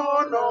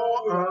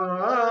 honor,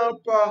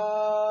 and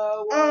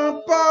power.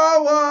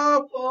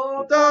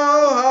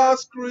 Thou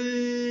hast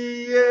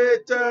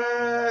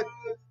created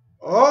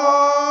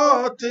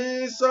all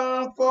things,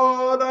 and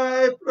for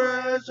thy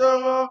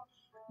pleasure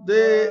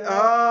they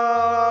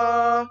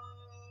are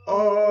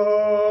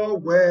all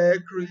were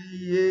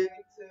created.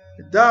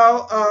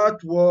 Thou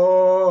art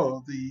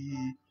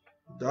worthy,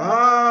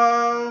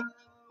 thou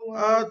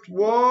art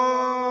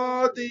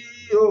worthy,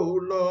 O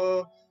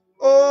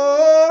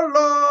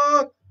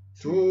Lord,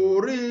 to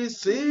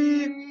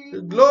receive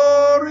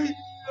glory,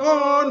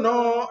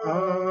 honor,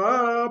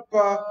 and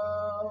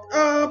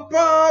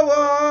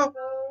power.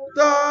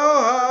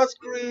 Thou hast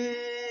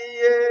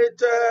created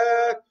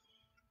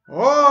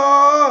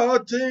all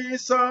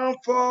things, and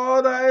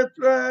for thy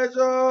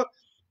pleasure,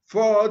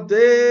 for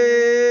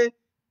they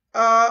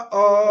are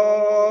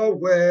all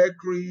were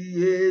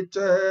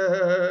created.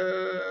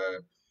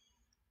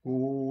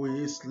 Who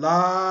is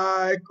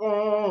like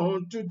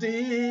unto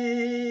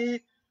thee,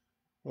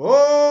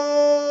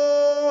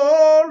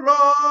 O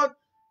Lord?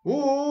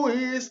 Who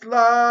is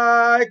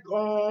like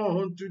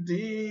unto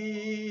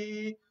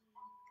thee,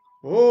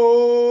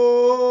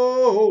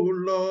 O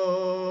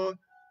Lord?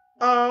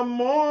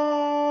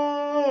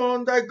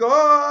 Among the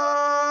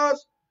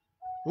gods,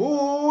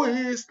 who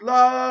is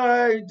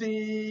like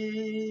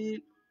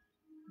thee?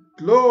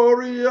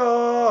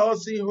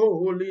 Glorious in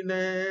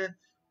holiness,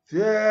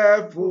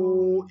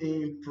 fearful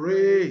in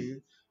praise,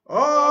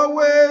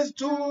 always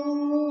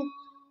do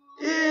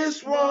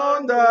his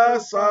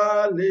wonders.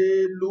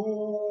 Hallelujah.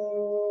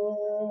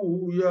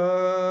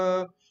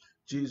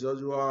 Jesus,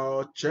 you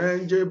are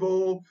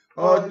unchangeable,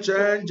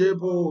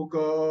 unchangeable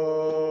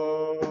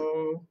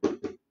God.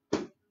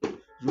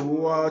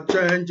 You are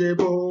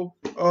changeable,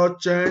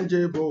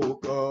 unchangeable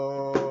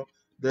God.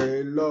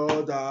 The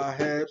Lord that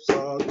helps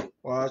us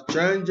was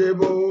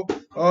changeable,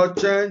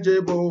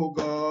 unchangeable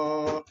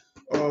God.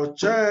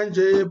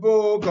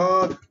 Unchangeable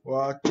God,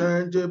 was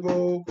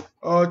changeable,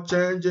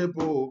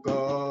 unchangeable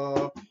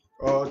God.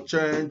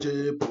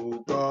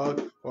 Unchangeable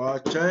God,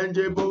 was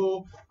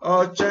changeable,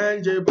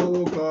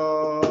 unchangeable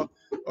God.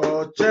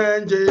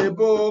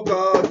 Unchangeable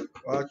God,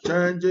 was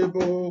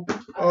changeable,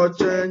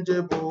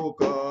 unchangeable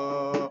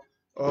God.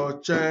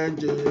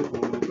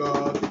 Unchangeable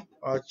God,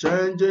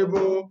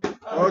 unchangeable,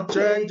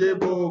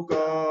 unchangeable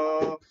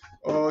God,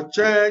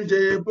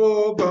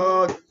 unchangeable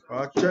God,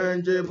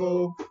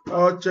 unchangeable,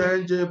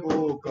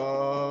 unchangeable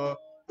God,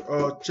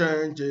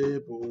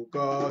 unchangeable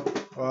God,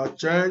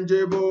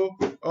 unchangeable,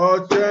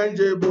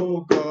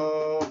 unchangeable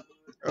God,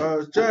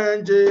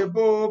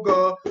 unchangeable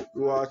God,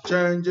 you are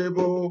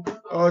changeable,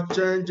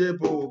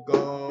 unchangeable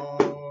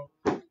God.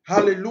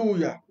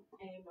 Hallelujah.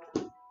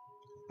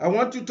 I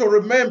want you to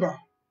remember,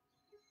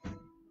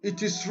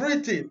 it is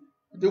written,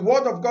 the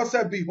word of God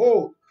said,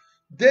 behold,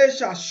 they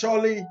shall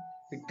surely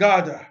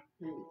gather,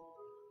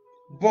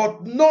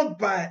 but not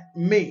by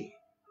me.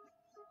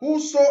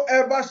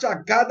 Whosoever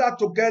shall gather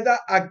together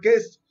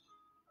against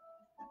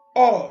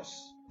us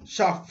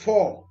shall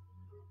fall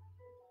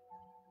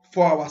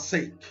for our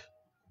sake.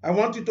 I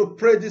want you to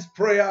pray this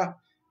prayer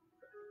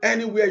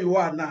anywhere you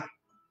are now.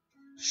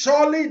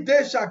 Surely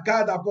they shall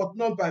gather, but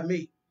not by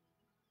me.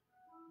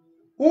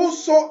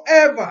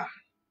 Whosoever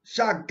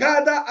shall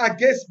gather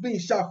against me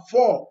shall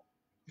fall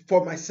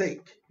for my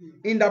sake.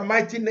 In the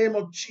mighty name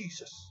of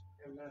Jesus.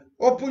 Amen.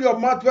 Open your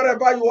mouth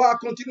wherever you are.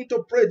 Continue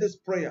to pray this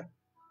prayer.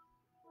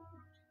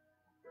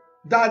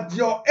 That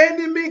your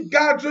enemy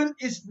gathering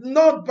is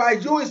not by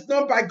you, it's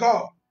not by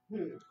God.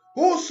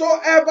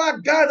 Whosoever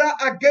gather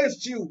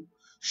against you,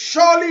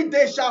 surely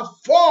they shall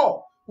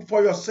fall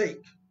for your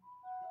sake.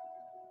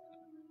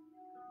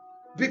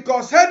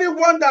 Because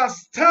anyone that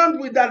stands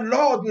with the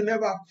Lord will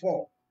never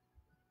fall.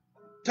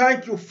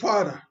 Thank you,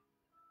 Father.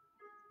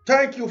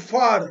 Thank you,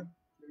 Father.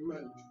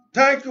 Amen.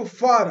 Thank you,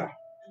 Father.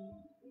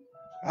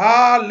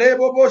 I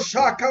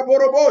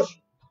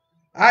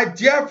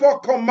therefore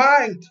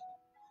command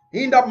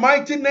in the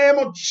mighty name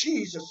of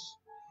Jesus,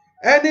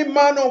 any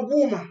man or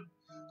woman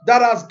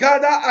that has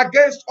gathered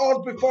against us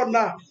before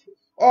now,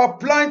 or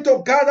plan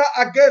to gather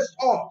against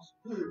us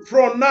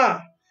from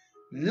now,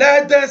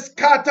 let them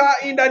scatter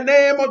in the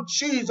name of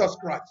Jesus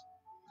Christ.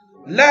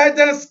 Let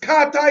them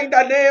scatter in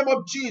the name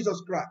of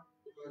Jesus Christ.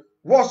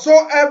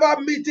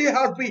 Whatsoever meeting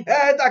has been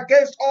held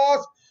against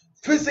us,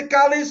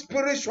 physically,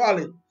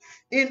 spiritually,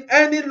 in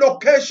any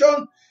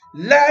location,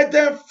 let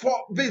them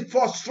be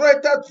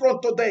frustrated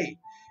from today.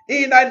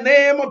 In the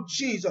name of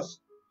Jesus.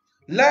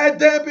 Let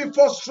them be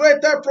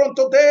frustrated from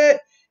today.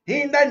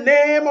 In the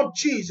name of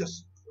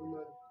Jesus.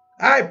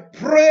 I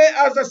pray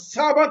as a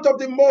servant of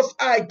the Most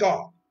High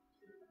God,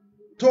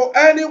 to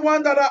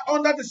anyone that are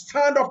under the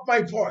sound of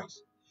my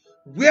voice,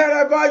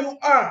 wherever you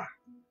are,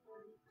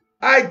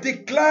 I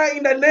declare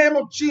in the name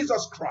of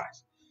Jesus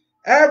Christ,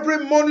 every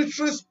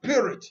monitoring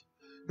spirit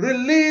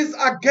released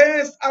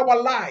against our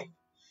life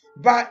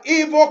by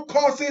evil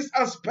causes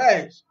and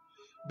spells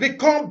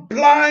become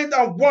blind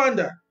and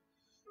wander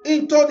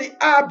into the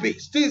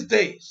abyss these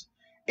days.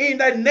 in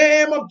the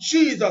name of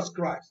Jesus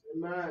Christ.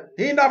 Amen.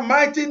 In the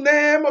mighty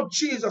name of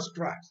Jesus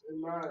Christ.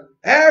 Amen.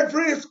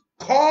 Every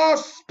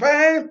cause,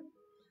 pain,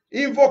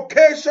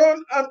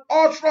 invocation, and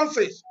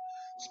utterances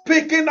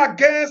speaking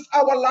against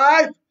our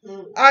life,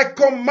 I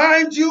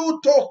command you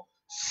to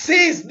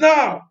cease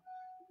now.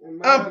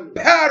 Amen. And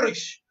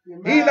perish.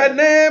 Amen. In the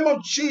name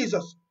of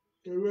Jesus.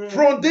 Amen.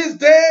 From these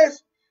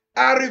days,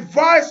 I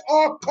revise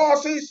all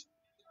causes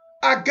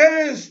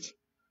against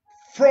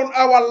from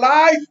our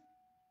life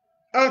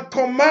and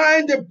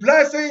command the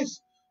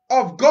blessings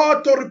of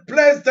God to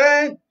replace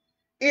them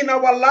in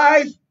our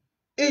life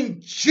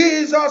in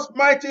Jesus'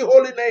 mighty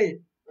holy name.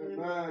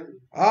 Amen.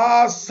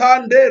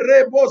 Sande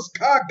rebos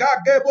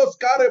kagagebos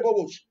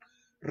karebos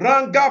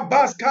ranga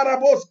bas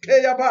karabos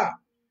keyaba.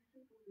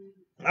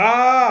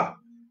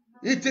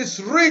 It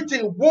is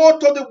written, woe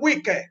to the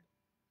wicked.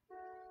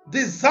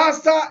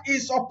 Disaster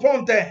is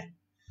upon them.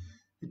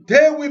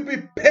 They will be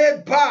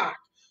paid back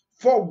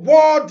for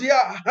what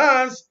their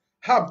hands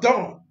have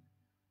done.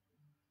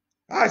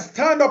 I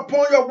stand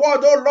upon your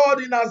word, O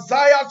Lord, in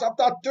Isaiah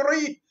chapter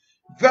 3,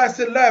 verse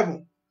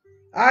 11.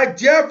 I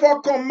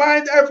therefore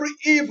command every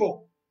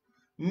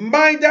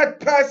evil-minded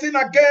person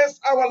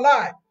against our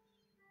life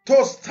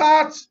to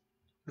start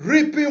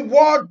reaping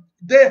what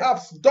they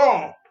have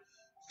done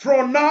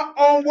from now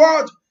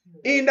onward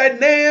in the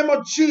name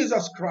of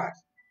Jesus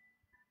Christ.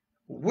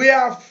 We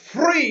are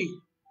free.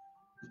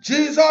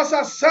 Jesus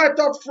has set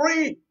us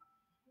free.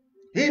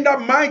 In the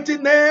mighty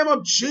name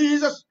of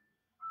Jesus,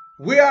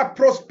 we are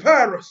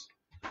prosperous.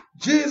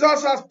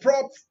 Jesus has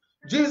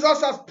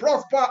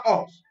prospered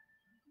us.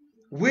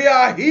 We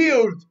are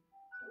healed.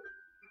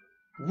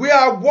 We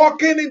are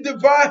walking in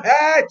divine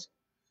health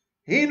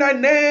in the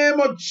name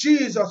of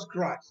Jesus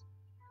Christ.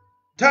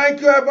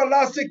 Thank you,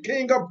 everlasting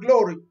King of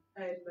glory.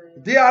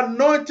 Amen. The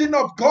anointing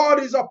of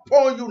God is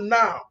upon you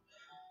now.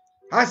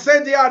 I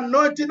said the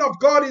anointing of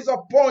God is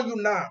upon you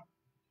now.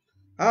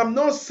 I'm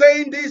not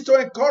saying this to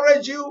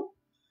encourage you.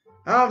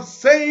 I'm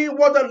saying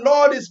what the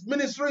Lord is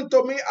ministering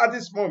to me at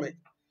this moment.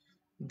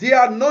 The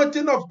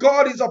anointing of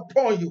God is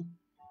upon you.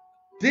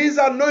 This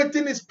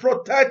anointing is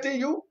protecting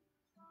you.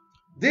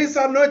 This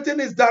anointing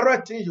is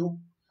directing you.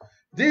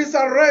 This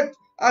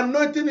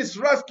anointing is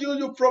rescuing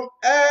you from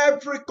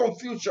every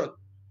confusion.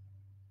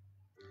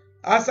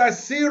 As I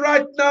see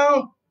right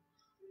now,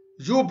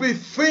 you'll be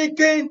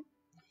thinking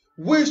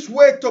which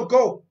way to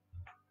go.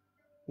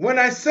 When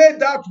I say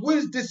that,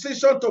 which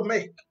decision to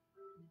make.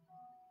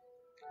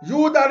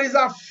 You that is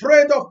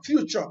afraid of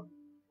future,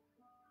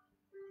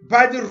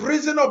 by the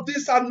reason of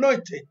this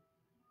anointing,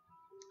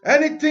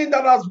 anything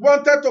that has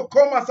wanted to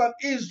come as an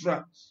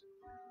Israel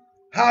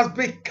has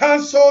been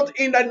cancelled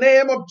in the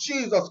name of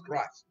Jesus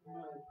Christ.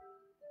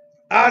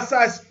 As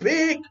I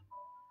speak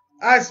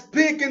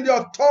in the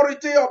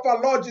authority of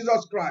our Lord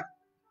Jesus Christ.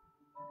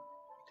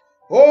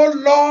 Oh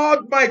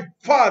Lord, my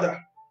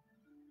Father,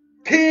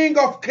 King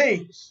of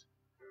kings,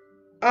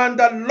 and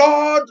the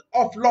Lord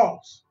of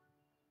lords,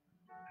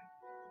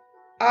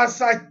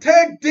 as I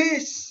take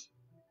this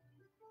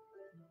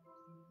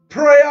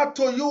prayer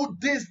to you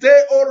this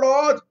day, O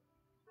Lord,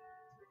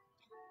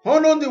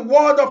 honor the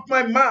word of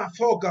my mouth,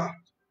 O God.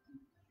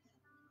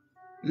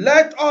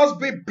 Let us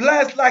be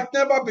blessed like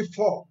never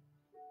before.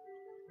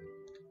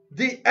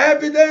 The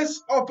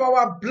evidence of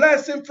our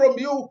blessing from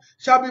you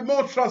shall be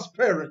more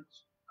transparent.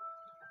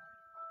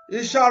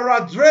 It shall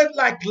radiate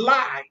like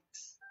light.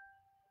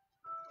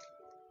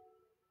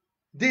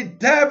 The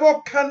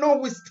devil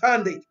cannot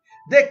withstand it.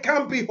 They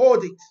can't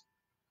behold it.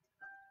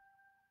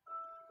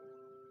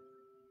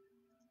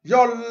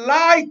 Your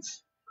light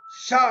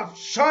shall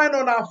shine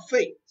on our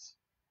face.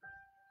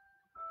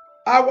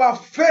 Our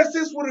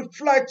faces will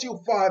reflect you,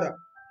 Father.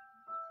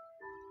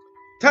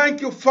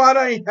 Thank you,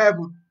 Father in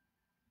heaven,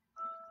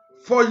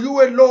 for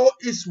you alone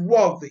is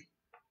worthy.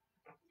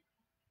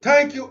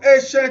 Thank you,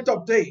 Ancient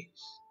of Days.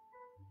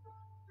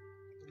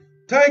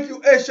 Thank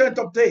you, Ancient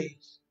of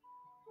Days.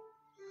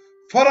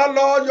 Father,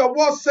 Lord, your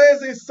word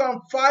says in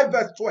Psalm 5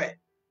 verse 12,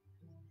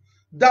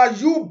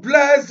 that you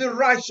bless the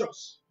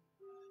righteous,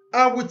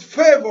 and with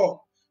favor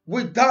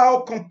wilt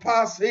thou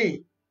compass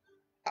him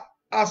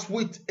as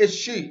with a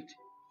shield.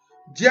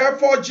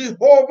 Therefore,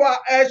 Jehovah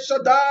El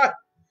Shaddai,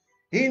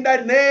 in the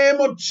name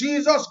of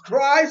Jesus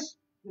Christ,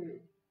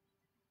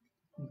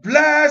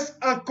 bless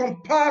and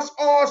compass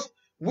us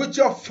with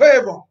your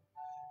favor,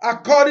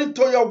 according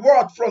to your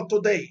word from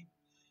today.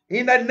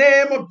 In the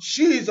name of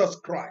Jesus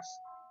Christ,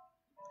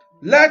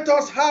 let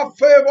us have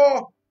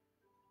favor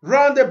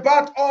round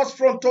about us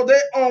from today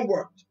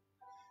onward.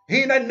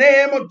 In the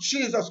name of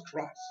Jesus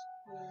Christ,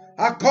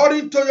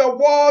 according to your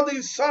word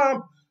in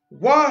Psalm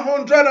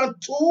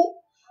 102,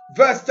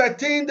 verse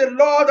 13, the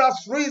Lord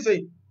has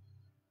risen.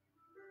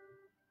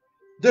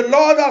 The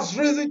Lord has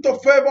risen to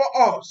favor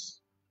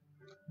us.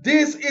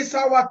 This is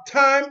our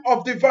time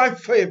of divine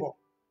favor.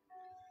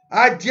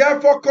 I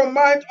therefore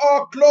command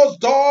all closed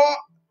doors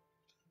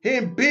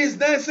in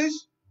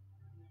businesses,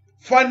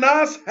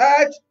 finance,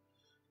 health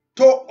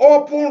to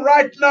open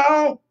right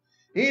now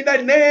in the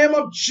name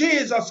of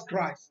Jesus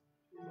Christ.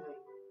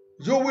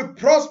 You will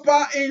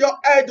prosper in your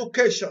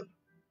education.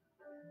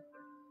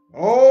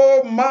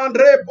 Oh,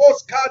 mandre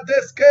boska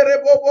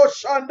deskerebo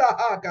shanda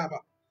hagaba.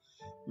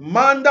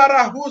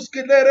 Mandara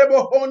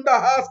huskilerebo honda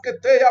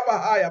hasketeya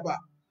bahayaba.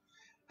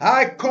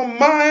 I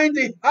command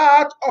the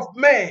heart of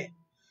man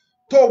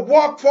to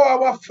work for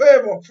our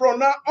favor from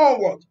now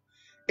onward.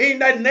 In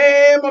the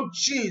name of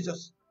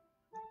Jesus.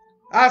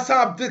 As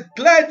I've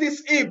declared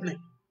this evening,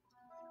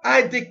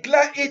 I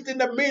declare it in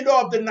the middle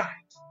of the night.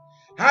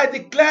 I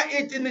declare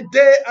it in the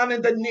day and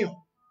in the noon.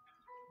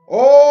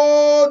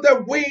 Oh,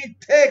 the wind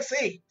takes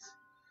it.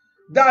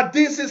 That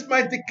this is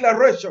my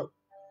declaration.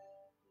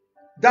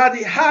 That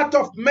the heart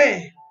of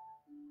man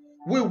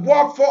will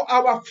work for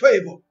our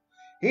favor.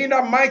 In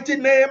the mighty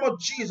name of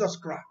Jesus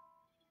Christ.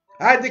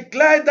 I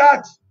declare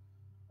that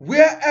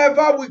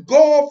wherever we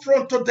go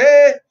from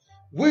today,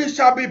 we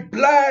shall be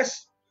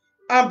blessed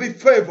and be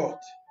favored.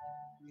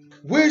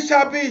 We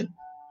shall be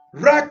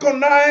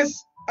recognized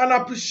and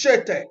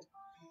appreciated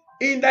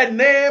in the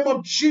name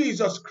of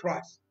Jesus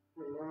Christ.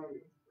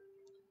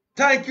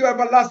 Thank you,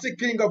 everlasting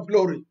King of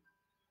glory.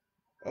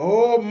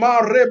 Oh,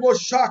 Marebo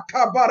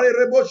Shaka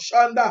Barerebo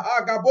Shanda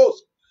Hagabos.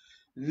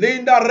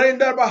 Linda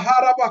Render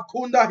Bahara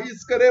Bakunda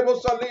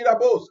Hiskerebo Salida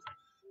Bos.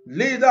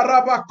 Lida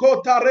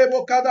Rabakota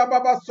Rebo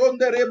Kadababa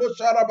Sonde Rebo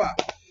Sharaba.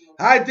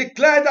 I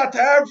declare that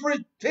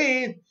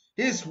everything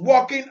is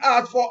working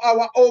out for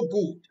our own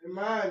good.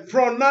 Amen.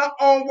 From now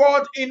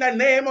onward, in the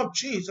name of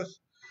Jesus,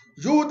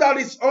 you that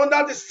is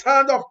under the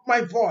sound of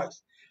my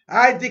voice,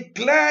 I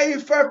declare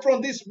effect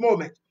from this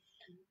moment.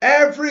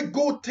 Every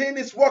good thing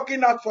is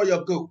working out for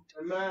your good.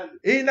 Amen.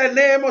 In the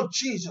name of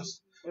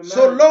Jesus. Amen.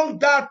 So long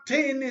that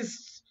thing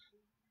is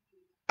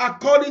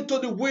according to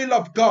the will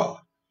of God,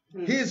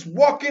 He's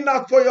working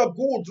out for your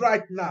good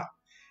right now.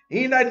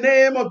 In the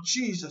name of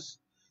Jesus.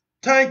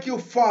 Thank you,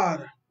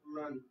 Father.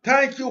 Amen.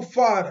 Thank you,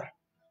 Father.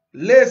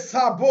 Yes,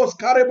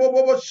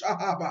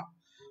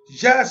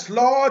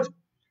 Lord.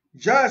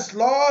 Yes,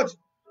 Lord.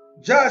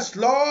 Yes,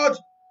 Lord.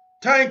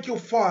 Thank you,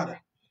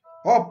 Father.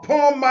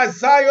 Upon my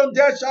Zion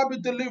there shall be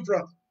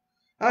deliverance,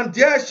 and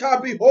there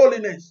shall be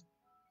holiness.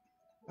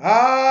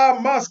 Ah,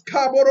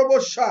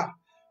 Maskaborobosha.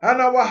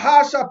 And our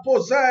heart shall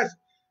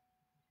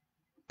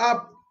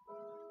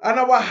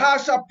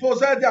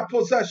possess their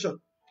possession.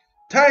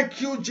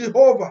 Thank you,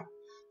 Jehovah,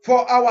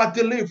 for our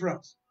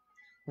deliverance.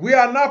 We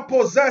are now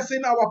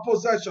possessing our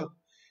possession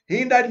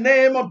in the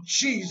name of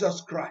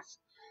Jesus Christ.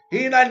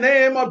 In the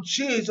name of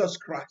Jesus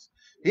Christ.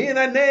 In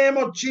the name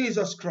of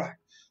Jesus Christ.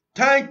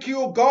 Thank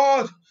you,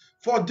 God,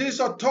 for this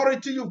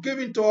authority you've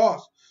given to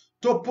us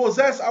to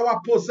possess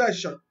our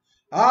possession.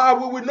 We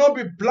will not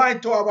be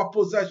blind to our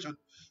possession.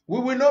 We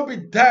will not be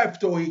deaf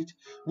to it.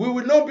 We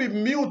will not be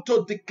mute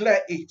to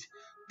declare it.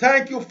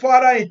 Thank you,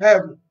 Father in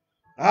heaven.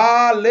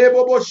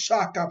 Lebobo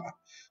Shakaba.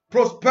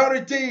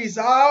 Prosperity is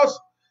ours.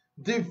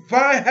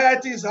 Divine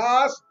health is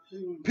ours.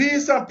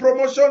 Peace and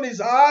promotion is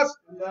ours.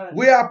 Amen.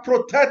 We are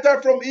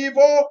protected from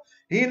evil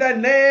in the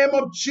name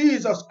of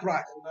Jesus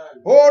Christ.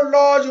 Amen. Oh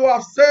Lord, you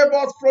have saved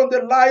us from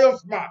the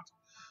lion's mouth.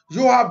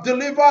 You have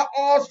delivered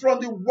us from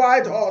the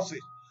wild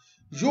horses.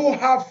 You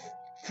have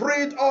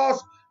freed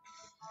us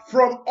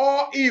from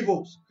all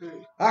evils.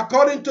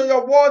 According to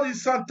your word in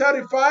Psalm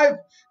 35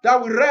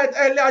 that we read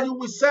earlier,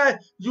 you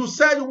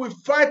said you will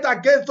fight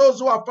against those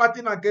who are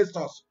fighting against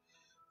us.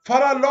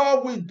 Father,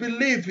 Lord, we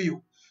believe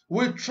you.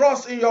 We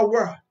trust in your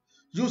word.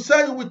 You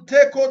said you will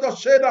take hold of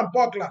shade and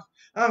buckler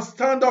and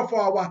stand up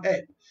for our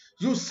head.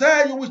 You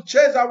said you will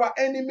chase our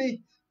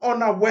enemy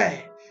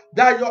unaware.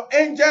 That your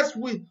angels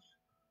will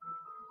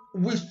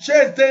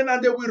chase them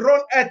and they will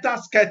run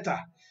scatter.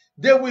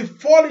 They will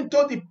fall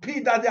into the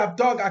pit that they have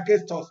dug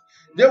against us.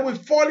 They will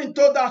fall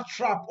into that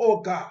trap,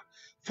 oh God.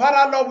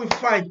 Father, Lord, we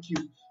thank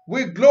you.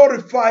 We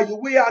glorify you.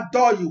 We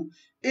adore you.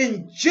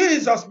 In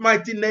Jesus'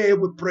 mighty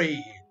name we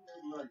pray.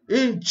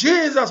 In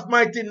Jesus'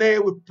 mighty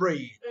name we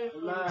pray.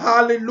 Amen.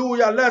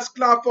 Hallelujah. Let's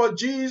clap for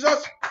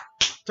Jesus.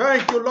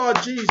 Thank you,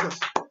 Lord Jesus.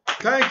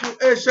 Thank you,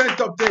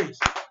 Ancient of Days.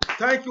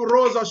 Thank you,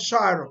 Rose of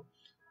Sharon.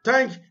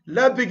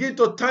 Let's begin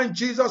to thank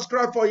Jesus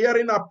Christ for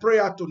hearing our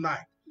prayer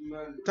tonight.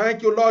 Amen.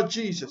 Thank you, Lord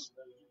Jesus.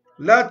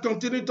 Let's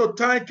continue to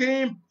thank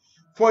Him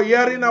for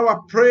hearing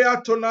our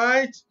prayer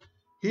tonight.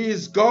 He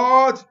is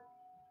God.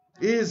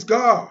 He is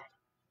God.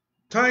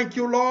 Thank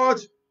you, Lord,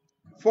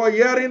 for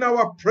hearing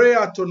our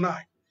prayer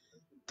tonight.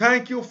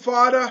 Thank you,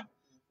 Father,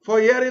 for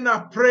hearing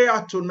our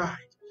prayer tonight.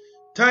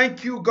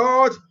 Thank you,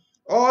 God.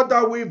 All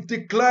that we've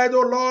declared,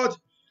 oh Lord,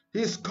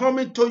 is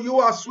coming to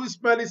you as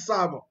sweet-smelling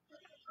savour.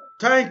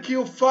 Thank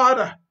you,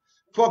 Father,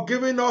 for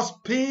giving us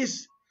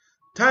peace.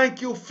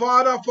 Thank you,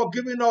 Father, for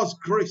giving us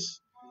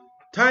grace.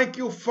 Thank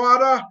you,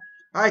 Father.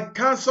 I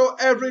cancel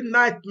every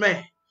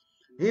nightmare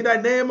in the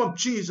name of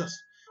Jesus.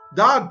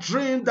 That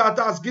dream that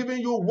has given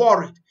you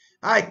worry,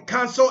 I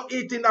cancel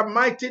it in the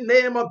mighty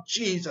name of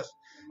Jesus.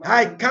 Amen.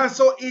 I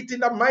cancel it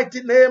in the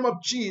mighty name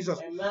of Jesus.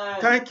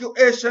 Amen. Thank you,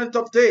 Ancient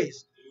of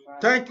Days.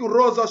 Amen. Thank you,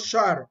 Rose of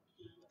Sharon.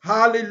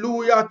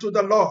 Hallelujah to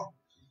the Lord.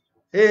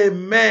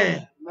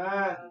 Amen.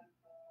 Amen.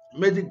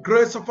 May the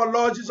grace of our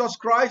Lord Jesus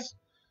Christ,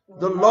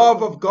 the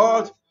love of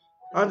God,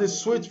 and the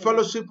sweet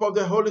fellowship of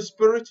the Holy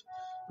Spirit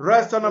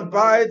rest and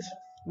abide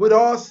with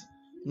us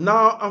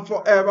now and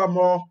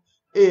forevermore.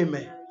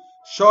 Amen.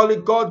 Surely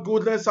God's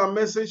goodness and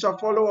mercy shall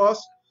follow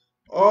us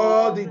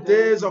all the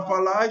days of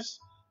our lives,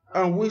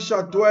 and we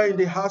shall dwell in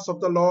the house of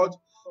the Lord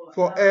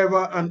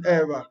forever and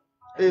ever.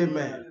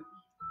 Amen.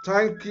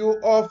 Thank you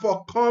all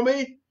for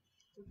coming,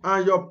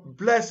 and your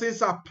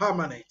blessings are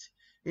permanent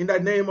in the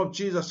name of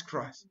Jesus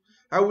Christ.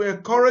 I will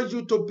encourage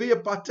you to be a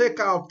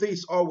partaker of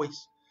this always.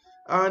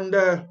 And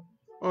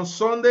on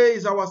Sunday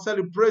is our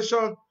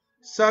celebration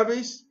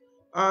service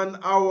and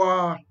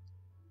our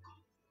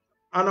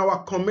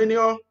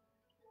communion,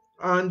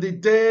 and the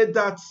day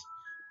that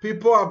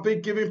people have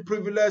been given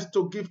privilege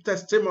to give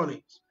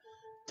testimonies.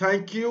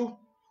 Thank you.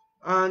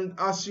 And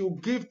as you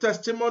give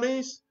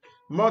testimonies,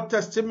 more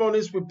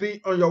testimonies will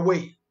be on your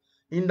way.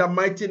 In the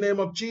mighty name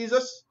of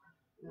Jesus,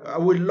 I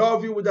will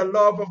love you with the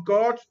love of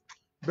God,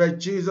 but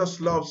Jesus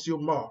loves you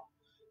more.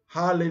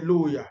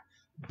 Hallelujah.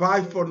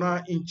 Bye for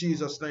now in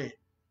Jesus' name.